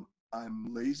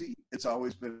lazy. It's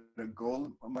always been a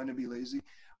goal of mine to be lazy.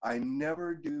 I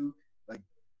never do like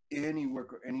any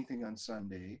work or anything on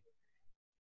Sunday.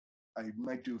 I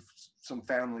might do some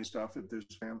family stuff if there's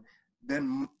family.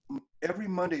 Then every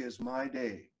Monday is my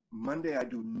day. Monday, I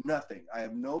do nothing. I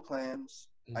have no plans.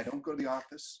 I don't go to the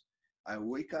office. I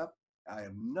wake up. I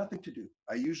have nothing to do.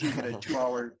 I usually get a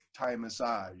 2-hour Thai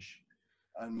massage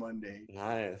on Monday.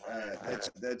 Nice.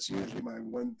 That's usually my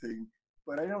one thing.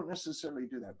 But I don't necessarily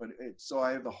do that. But so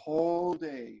I have the whole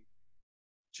day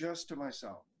just to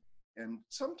myself. And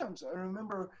sometimes I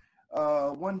remember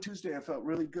one Tuesday I felt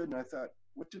really good, and I thought,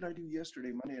 what did I do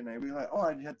yesterday, Monday? And I realized, oh,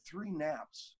 I had 3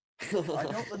 naps. I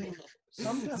don't really.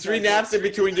 Sometimes 3 naps in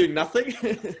between doing nothing.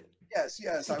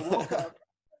 Yes. I woke up.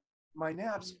 My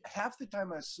naps. Half the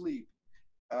time I sleep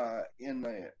in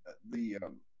the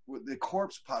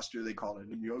corpse posture they call it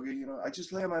in yoga. You know, I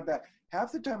just lay on my back.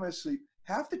 Half the time I sleep.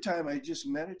 Half the time I just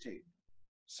meditate.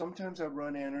 Sometimes I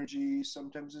run energy.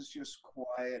 Sometimes it's just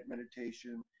quiet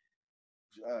meditation.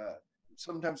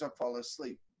 Sometimes I fall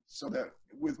asleep. So that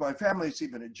with my family, it's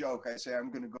even a joke. I say, I'm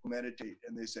going to go meditate.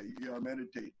 And they say, yeah,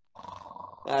 meditate.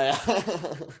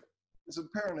 Because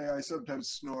apparently I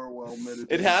sometimes snore while meditating.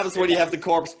 It happens when you have the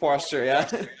corpse posture, yeah?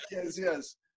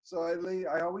 Yes. So I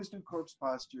always do corpse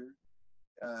posture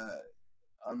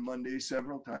on Monday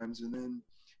several times. And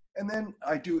then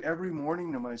I do every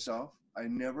morning to myself. I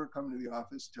never come to the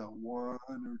office till 1 or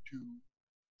 2.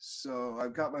 So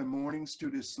I've got my mornings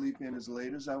to sleep in as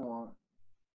late as I want.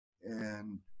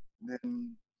 And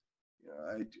then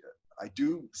I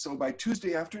do. So by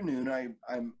Tuesday afternoon,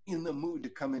 I'm in the mood to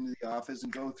come into the office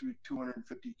and go through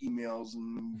 250 emails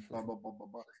and blah, blah, blah, blah,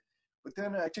 blah. But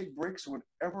then I take breaks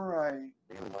whenever I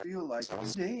feel like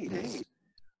today.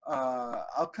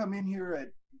 I'll come in here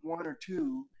at 1 or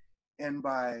 2, and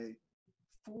by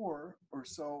 4 or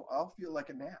so, I'll feel like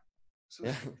a nap.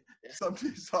 So some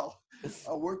days I'll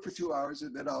work for 2 hours,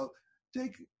 and then I'll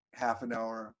take half an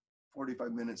hour,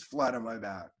 45 minutes flat on my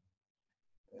back.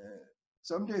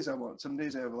 Some days I won't. Some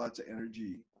days I have lots of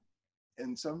energy,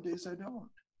 and some days I don't.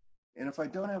 And if I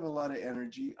don't have a lot of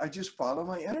energy, I just follow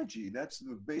my energy. That's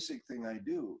the basic thing I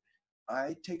do.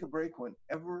 I take a break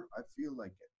whenever I feel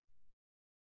like it.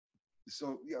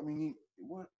 So, I mean,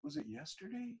 what was it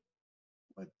yesterday?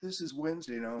 But this is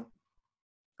Wednesday now.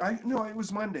 No, it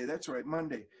was Monday. That's right,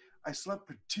 Monday. I slept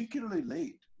particularly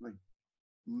late, like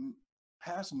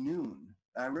past noon.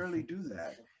 I rarely do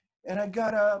that. And I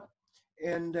got up,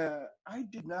 and I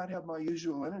did not have my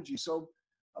usual energy. So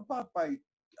about by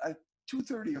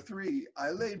 2:30 or 3, I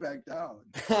laid back down.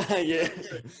 Yeah,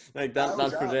 like that,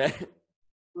 not for that.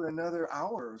 For another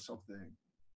hour or something.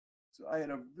 So I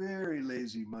had a very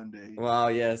lazy Monday. Wow,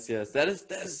 yes. That is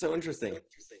so interesting.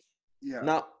 Yeah.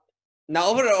 Now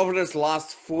over this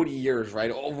last 40 years,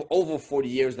 right? Over 40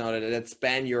 years now that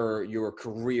span your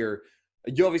career,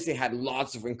 you obviously had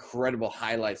lots of incredible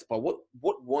highlights, but what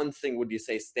one thing would you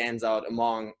say stands out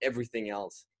among everything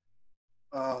else?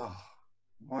 The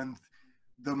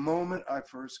moment I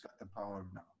first got the Power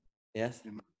of Now. Yes.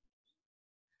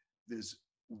 This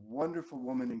wonderful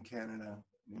woman in Canada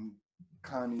named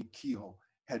Connie Kehoe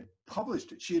had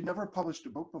published it. She had never published a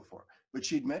book before, but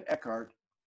she'd met Eckhart,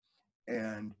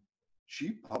 and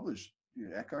she published.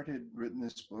 Eckhart had written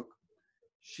this book.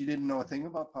 She didn't know a thing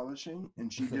about publishing,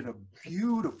 and she did a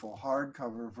beautiful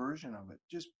hardcover version of it,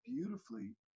 just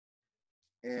beautifully.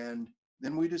 And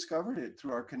then we discovered it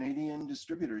through our Canadian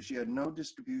distributor. She had no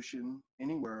distribution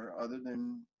anywhere other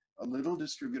than a little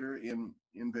distributor in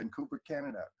Vancouver,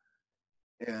 Canada.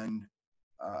 And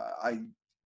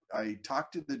I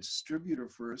talked to the distributor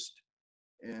first,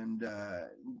 and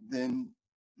then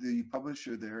the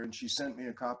publisher there, and she sent me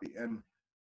a copy. And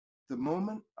the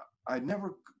moment, I'd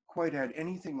never quite had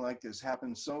anything like this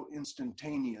happen so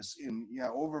instantaneous in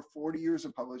over 40 years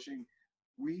of publishing.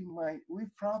 We've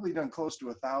probably done close to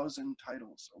 1,000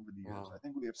 titles over the years. Wow. I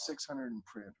think we have 600 in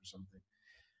print or something.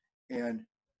 And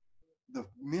the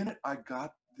minute I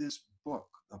got this book,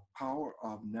 The Power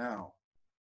of Now,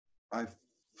 I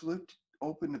flipped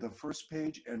open to the first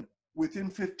page, and within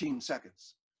 15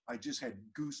 seconds, I just had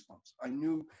goosebumps. I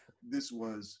knew this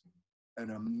was an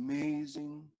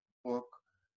amazing book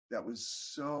that was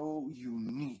so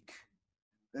unique.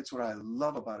 That's what I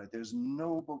love about it. There's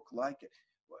no book like it.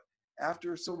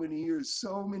 After so many years,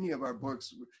 so many of our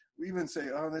books, we even say,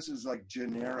 oh, this is like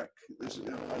generic. This is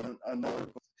another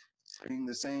book. saying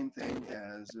the same thing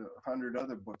as 100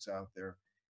 other books out there.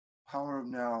 Power of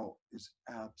Now is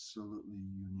absolutely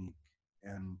unique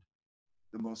and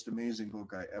the most amazing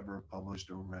book I ever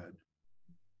published or read.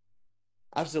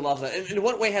 Absolutely love that. In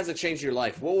what way has it changed your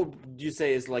life? What would you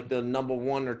say is like the number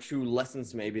one or two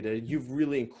lessons maybe that you've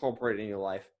really incorporated in your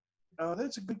life? Oh,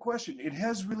 that's a good question. It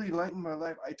has really lightened my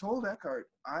life. I told Eckhart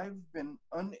I've been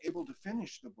unable to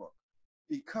finish the book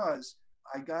because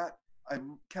I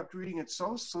kept reading it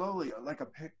so slowly, like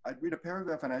I'd read a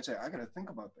paragraph and I'd say, I got to think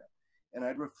about that. And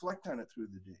I'd reflect on it through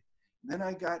the day. Then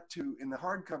I got to, in the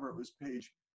hardcover, it was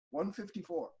page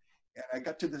 154. And I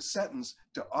got to the sentence,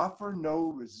 to offer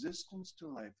no resistance to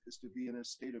life is to be in a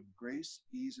state of grace,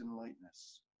 ease, and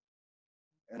lightness.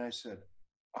 And I said,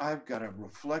 I've got to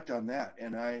reflect on that.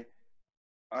 And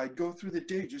I'd go through the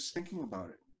day just thinking about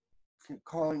it,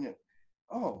 calling it,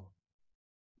 oh,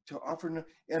 to offer no,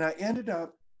 and I ended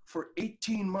up for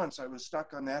 18 months, I was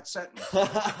stuck on that sentence.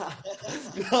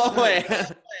 No way.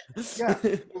 Yeah,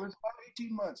 it was about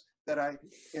 18 months that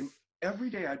and every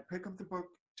day I'd pick up the book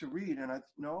to read and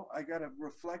I got to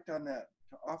reflect on that,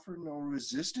 to offer no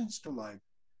resistance to life.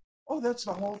 Oh, that's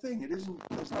the whole thing. It isn't,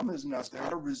 Islam isn't us there,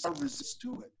 our resist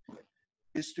to it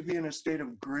is to be in a state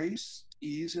of grace,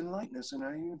 ease, and lightness. And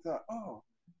I even thought, oh,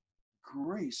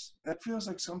 grace, that feels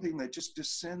like something that just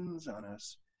descends on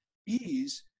us.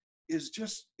 Ease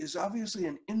is obviously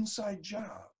an inside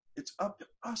job. It's up to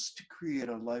us to create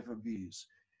a life of ease.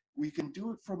 We can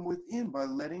do it from within by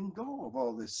letting go of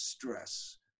all this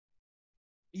stress.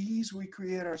 Ease we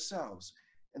create ourselves.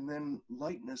 And then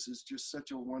lightness is just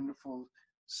such a wonderful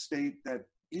state that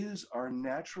is our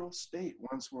natural state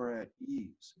once we're at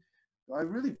ease. So I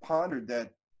really pondered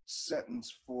that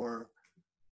sentence for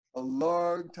a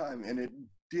long time, and it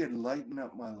did lighten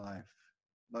up my life.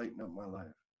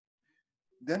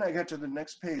 Then I got to the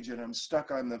next page, and I'm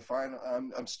stuck on the final.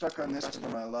 I'm stuck on this for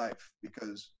my life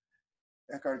because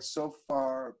Eckhart's so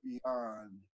far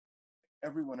beyond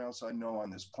everyone else I know on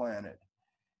this planet.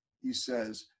 He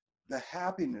says, the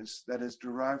happiness that is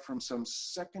derived from some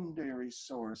secondary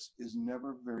source is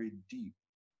never very deep.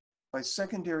 By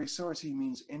secondary source, he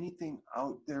means anything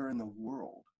out there in the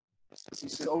world. He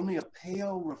says only a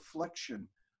pale reflection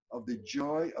of the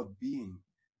joy of being,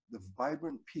 the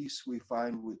vibrant peace we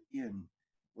find within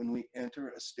when we enter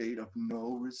a state of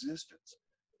no resistance.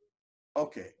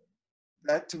 Okay,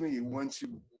 that to me, once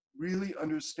you really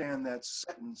understand that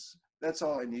sentence, that's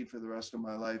all I need for the rest of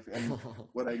my life, and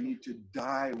what I need to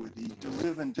die with ease, to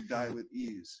live and to die with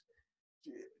ease,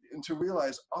 and to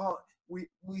realize, oh, we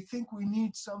think we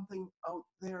need something out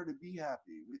there to be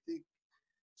happy. We think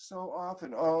so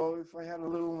often, oh, if I had a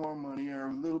little more money, or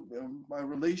a little, my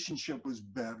relationship was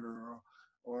better,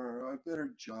 or a better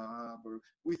job, or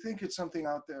we think it's something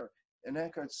out there. And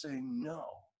Eckhart's saying, no,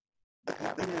 the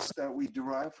happiness that we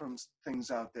derive from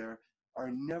things out there are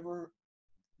never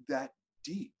that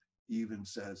deep. He even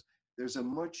says there's a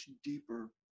much deeper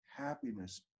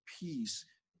happiness, peace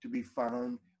to be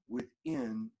found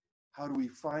within. How do we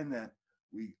find that?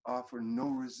 We offer no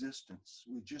resistance.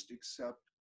 We just accept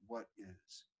what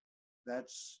is.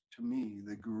 That's, to me,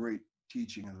 the great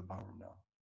teaching of the Power of Now.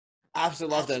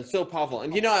 Absolutely love that. It's so powerful.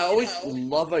 And I always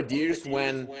love ideas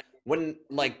when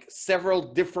like several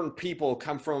different people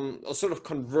come from or sort of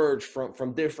converge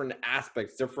from different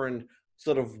aspects, different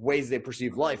sort of ways they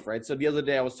perceive life, right? So the other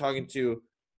day I was talking to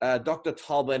Dr.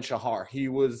 Tal Ben-Shahar. He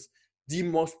was the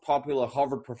most popular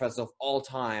Harvard professor of all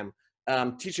time,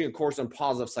 teaching a course on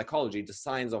positive psychology, the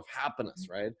science of happiness,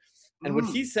 right? And what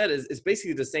he said is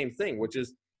basically the same thing, which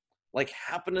is like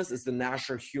happiness is the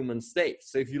natural human state.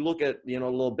 So if you look at, a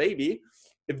little baby,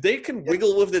 if they can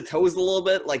wiggle with their toes a little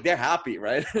bit, like they're happy,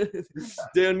 right?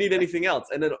 They don't need anything else.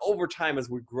 And then over time, as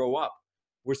we grow up,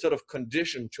 we're sort of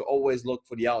conditioned to always look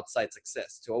for the outside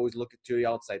success, to always look to the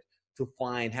outside to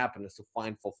find happiness, to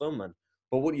find fulfillment.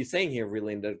 But what you're saying here,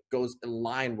 really, and that goes in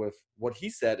line with what he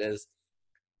said, is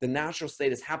the natural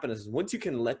state is happiness. Once you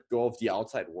can let go of the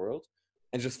outside world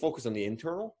and just focus on the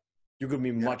internal, you're going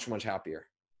to be much, much happier.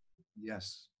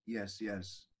 Yes.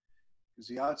 Because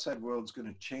the outside world's going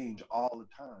to change all the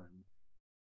time,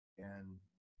 and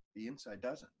the inside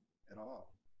doesn't at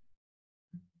all.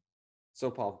 So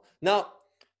powerful. Now,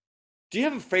 do you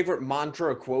have a favorite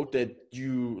mantra or quote that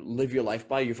you live your life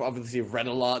by? You've obviously read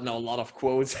a lot, know a lot of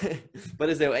quotes, but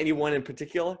is there anyone in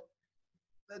particular?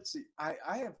 Let's see.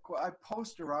 I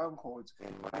post around quotes.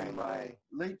 In my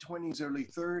late 20s, early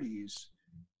 30s,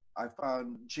 I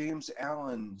found James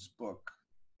Allen's book,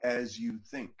 As You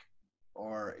Think,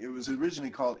 or it was originally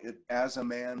called As a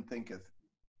Man Thinketh.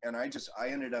 And I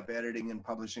ended up editing and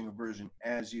publishing a version,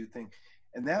 As You Think.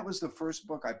 And that was the first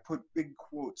book I put big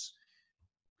quotes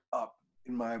up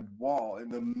in my wall.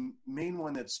 And the main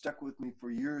one that stuck with me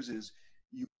for years is,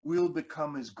 you will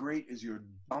become as great as your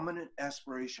dominant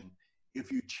aspiration.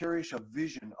 If you cherish a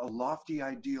vision, a lofty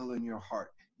ideal in your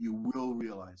heart, you will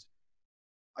realize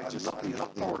it. I just love the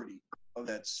authority of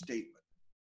that statement.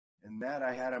 And that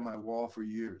I had on my wall for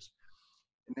years.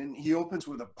 And then he opens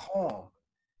with a poem.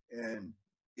 And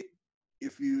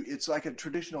it's like a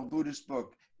traditional Buddhist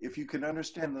book. If you can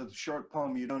understand the short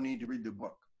poem, you don't need to read the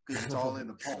book, because it's all in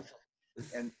the poem.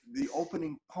 And the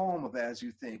opening poem of As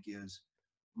You Think is,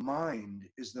 mind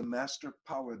is the master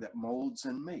power that molds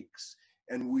and makes,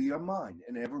 and we are mind,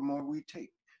 and evermore we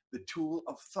take the tool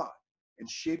of thought, and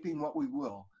shaping what we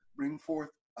will, bring forth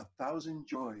 1,000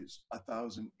 joys,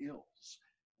 1,000 ills.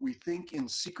 We think in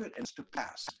secret and to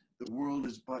pass. The world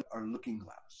is but our looking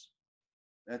glass.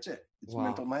 That's it. It's Wow.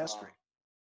 mental mastery.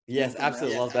 Yes, Mental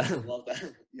absolutely mastery. love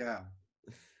that. Yeah.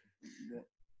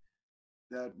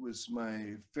 That was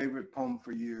my favorite poem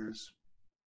for years.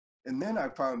 And then I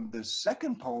found the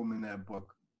second poem in that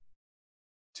book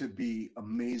to be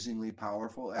amazingly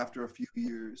powerful. After a few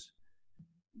years,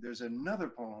 there's another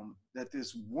poem that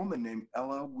this woman named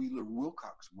Ella Wheeler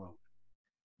Wilcox wrote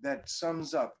that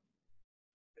sums up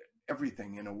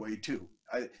everything in a way too.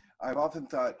 I've often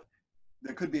thought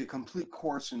there could be a complete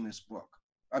course in this book.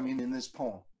 In this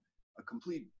poem, a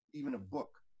complete, even a book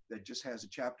that just has a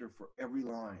chapter for every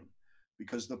line,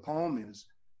 because the poem is,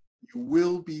 you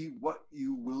will be what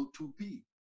you will to be.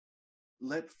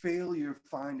 Let failure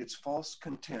find its false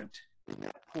content in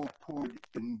that poor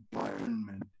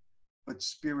environment, but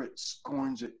spirit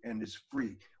scorns it and is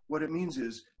free. What it means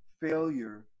is,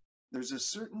 failure, there's a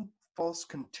certain false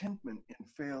contentment in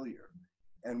failure.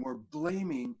 And we're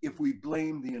blaming, if we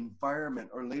blame the environment,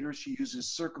 or later she uses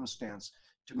circumstance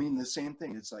to mean the same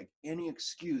thing. It's like any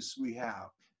excuse we have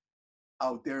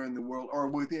out there in the world or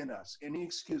within us, any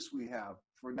excuse we have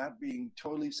for not being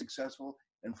totally successful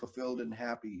and fulfilled and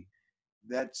happy,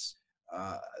 that's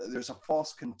there's a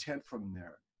false content from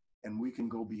there, and we can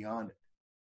go beyond it.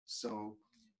 So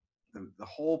the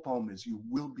whole poem is, you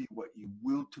will be what you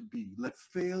will to be. Let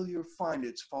failure find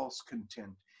its false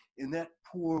content in that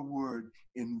poor word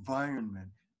environment,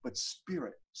 but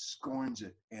spirit scorns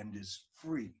it and is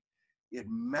free. It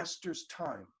masters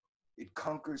time. It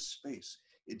conquers space.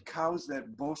 It cows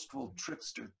that boastful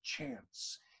trickster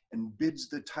chance, and bids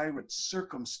the tyrant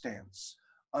circumstance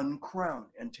uncrown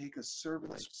and take a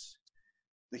servant's.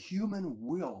 The human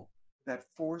will, that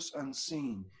force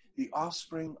unseen, the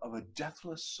offspring of a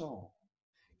deathless soul,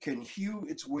 can hew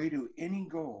its way to any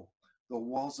goal. The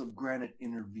walls of granite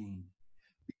intervene.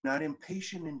 Be not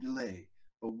impatient in delay,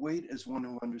 but wait as one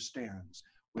who understands.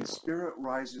 When spirit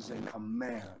rises and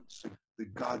commands, the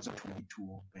gods are ready to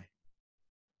obey.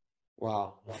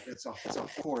 Wow. That's a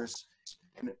course.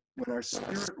 And when our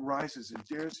spirit rises and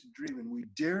dares to dream, and we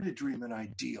dare to dream an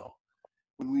ideal,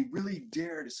 when we really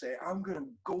dare to say, I'm going to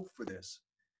go for this,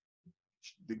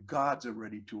 the gods are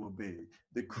ready to obey.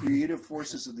 The creative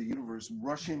forces of the universe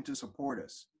rush in to support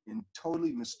us in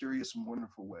totally mysterious and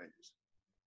wonderful ways.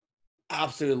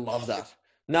 Absolutely love that.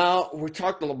 Now, we're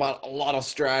talking about a lot of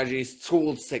strategies,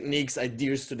 tools, techniques,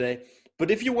 ideas today.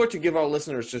 But if you were to give our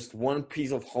listeners just one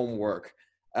piece of homework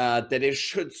that they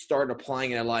should start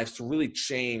applying in their lives to really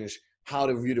change how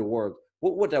they view the world,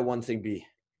 what would that one thing be?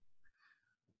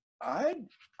 I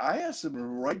asked them to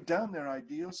write down their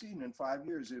ideal scene in 5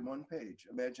 years in one page.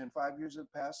 Imagine 5 years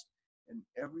have passed and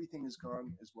everything is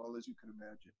gone as well as you can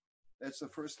imagine. That's the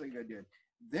first thing I did.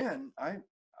 Then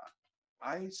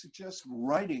I suggest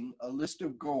writing a list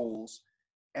of goals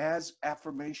as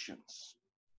affirmations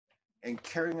and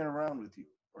carrying it around with you,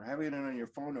 or having it on your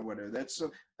phone or whatever. That's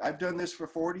so. I've done this for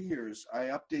 40 years. I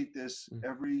update this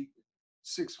every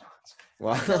 6 months.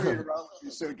 Wow. I carry it around with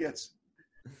me, so it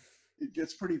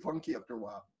gets pretty funky after a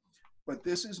while. But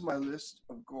this is my list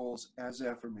of goals as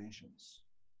affirmations.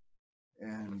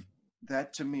 And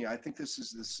that, to me, I think this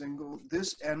is this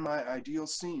and my ideal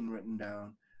scene written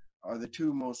down are the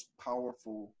two most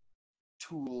powerful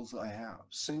tools I have.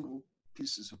 Single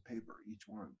pieces of paper, each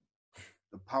one.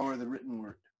 The power of the written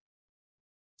word.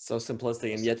 So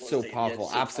simplistic and yet so powerful.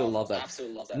 Absolutely love that.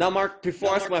 Now, Mark, before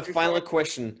I ask my final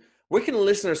question, where can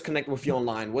listeners connect with you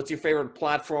online? What's your favorite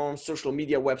platform, social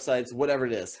media websites, whatever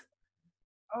it is?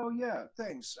 Oh, yeah,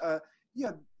 thanks.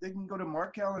 Yeah, they can go to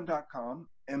markallen.com,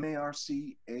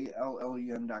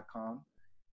 marcallen.com.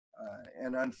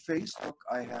 And on Facebook,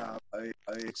 I have a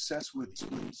Success with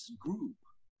Ease group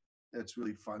that's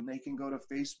really fun. They can go to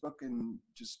Facebook and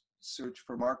just search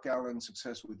for Mark Allen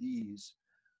Success with Ease.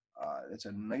 It's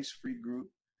a nice free group.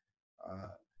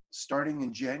 Starting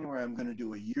in January, I'm going to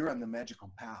do a year on the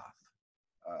magical path.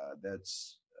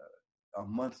 That's a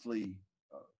monthly,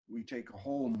 we take a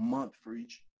whole month for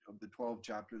each of the 12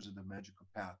 chapters of the Magical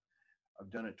Path.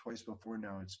 I've done it twice before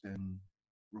now. It's been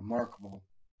remarkable.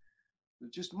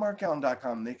 Just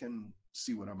markallen.com. They can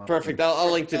see what I'm up to. Perfect.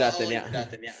 I'll link to that then, yeah.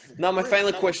 Now, my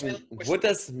final question, what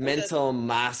does mental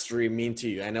mastery mean to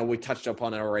you? I know we touched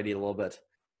upon it already a little bit.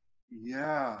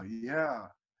 Yeah.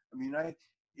 I mean,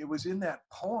 it was in that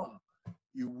poem.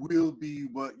 You will be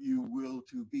what you will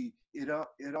to be.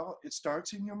 It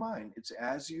starts in your mind. It's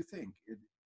as you think.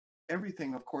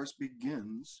 Everything, of course,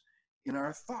 begins in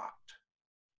our thought.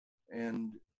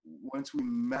 And once we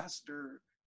master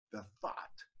the thought,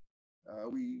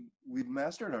 we've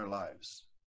mastered our lives.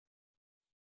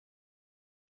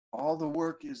 All the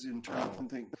work is internal. And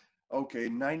think, okay,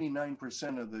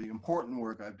 99% of the important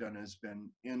work I've done has been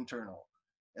internal,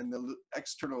 and the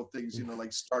external things,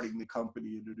 like starting the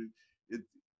company,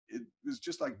 it was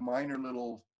just like minor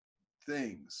little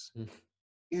things.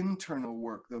 Internal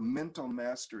work, the mental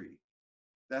mastery,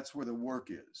 that's where the work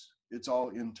is. It's all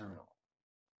internal.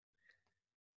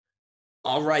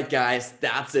 All right, guys,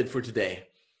 that's it for today.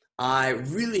 I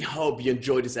really hope you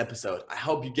enjoyed this episode. I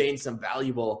hope you gained some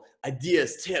valuable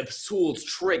ideas, tips, tools,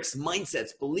 tricks,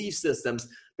 mindsets, belief systems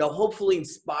that will hopefully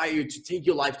inspire you to take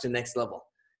your life to the next level.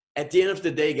 At the end of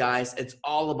the day, guys, it's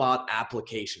all about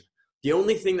application. The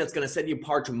only thing that's going to set you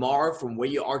apart tomorrow from where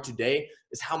you are today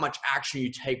is how much action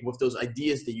you take with those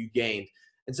ideas that you gained.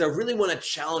 And so I really want to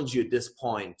challenge you at this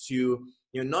point to,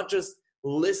 not just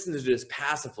listen to this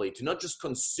passively, to not just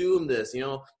consume this,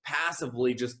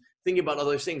 passively, just thinking about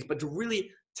other things, but to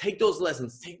really take those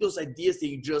lessons, take those ideas that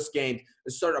you just gained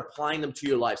and start applying them to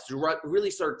your lives, to really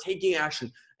start taking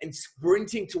action and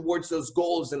sprinting towards those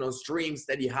goals and those dreams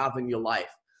that you have in your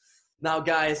life. Now,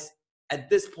 guys, at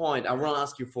this point, I want to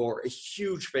ask you for a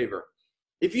huge favor.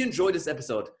 If you enjoyed this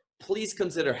episode, please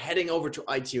consider heading over to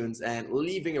iTunes and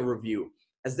leaving a review,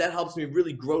 as that helps me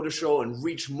really grow the show and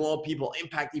reach more people,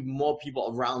 impact even more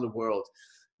people around the world.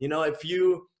 If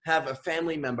you have a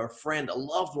family member, friend, a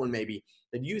loved one maybe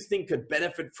that you think could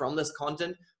benefit from this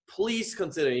content, please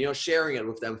consider, sharing it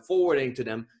with them, forwarding to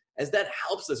them, as that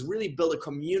helps us really build a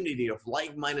community of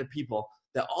like-minded people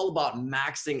that are all about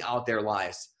maxing out their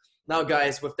lives. Now,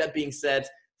 guys, with that being said,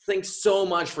 thanks so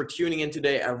much for tuning in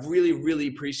today. I really, really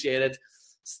appreciate it.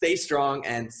 Stay strong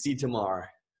and see you tomorrow.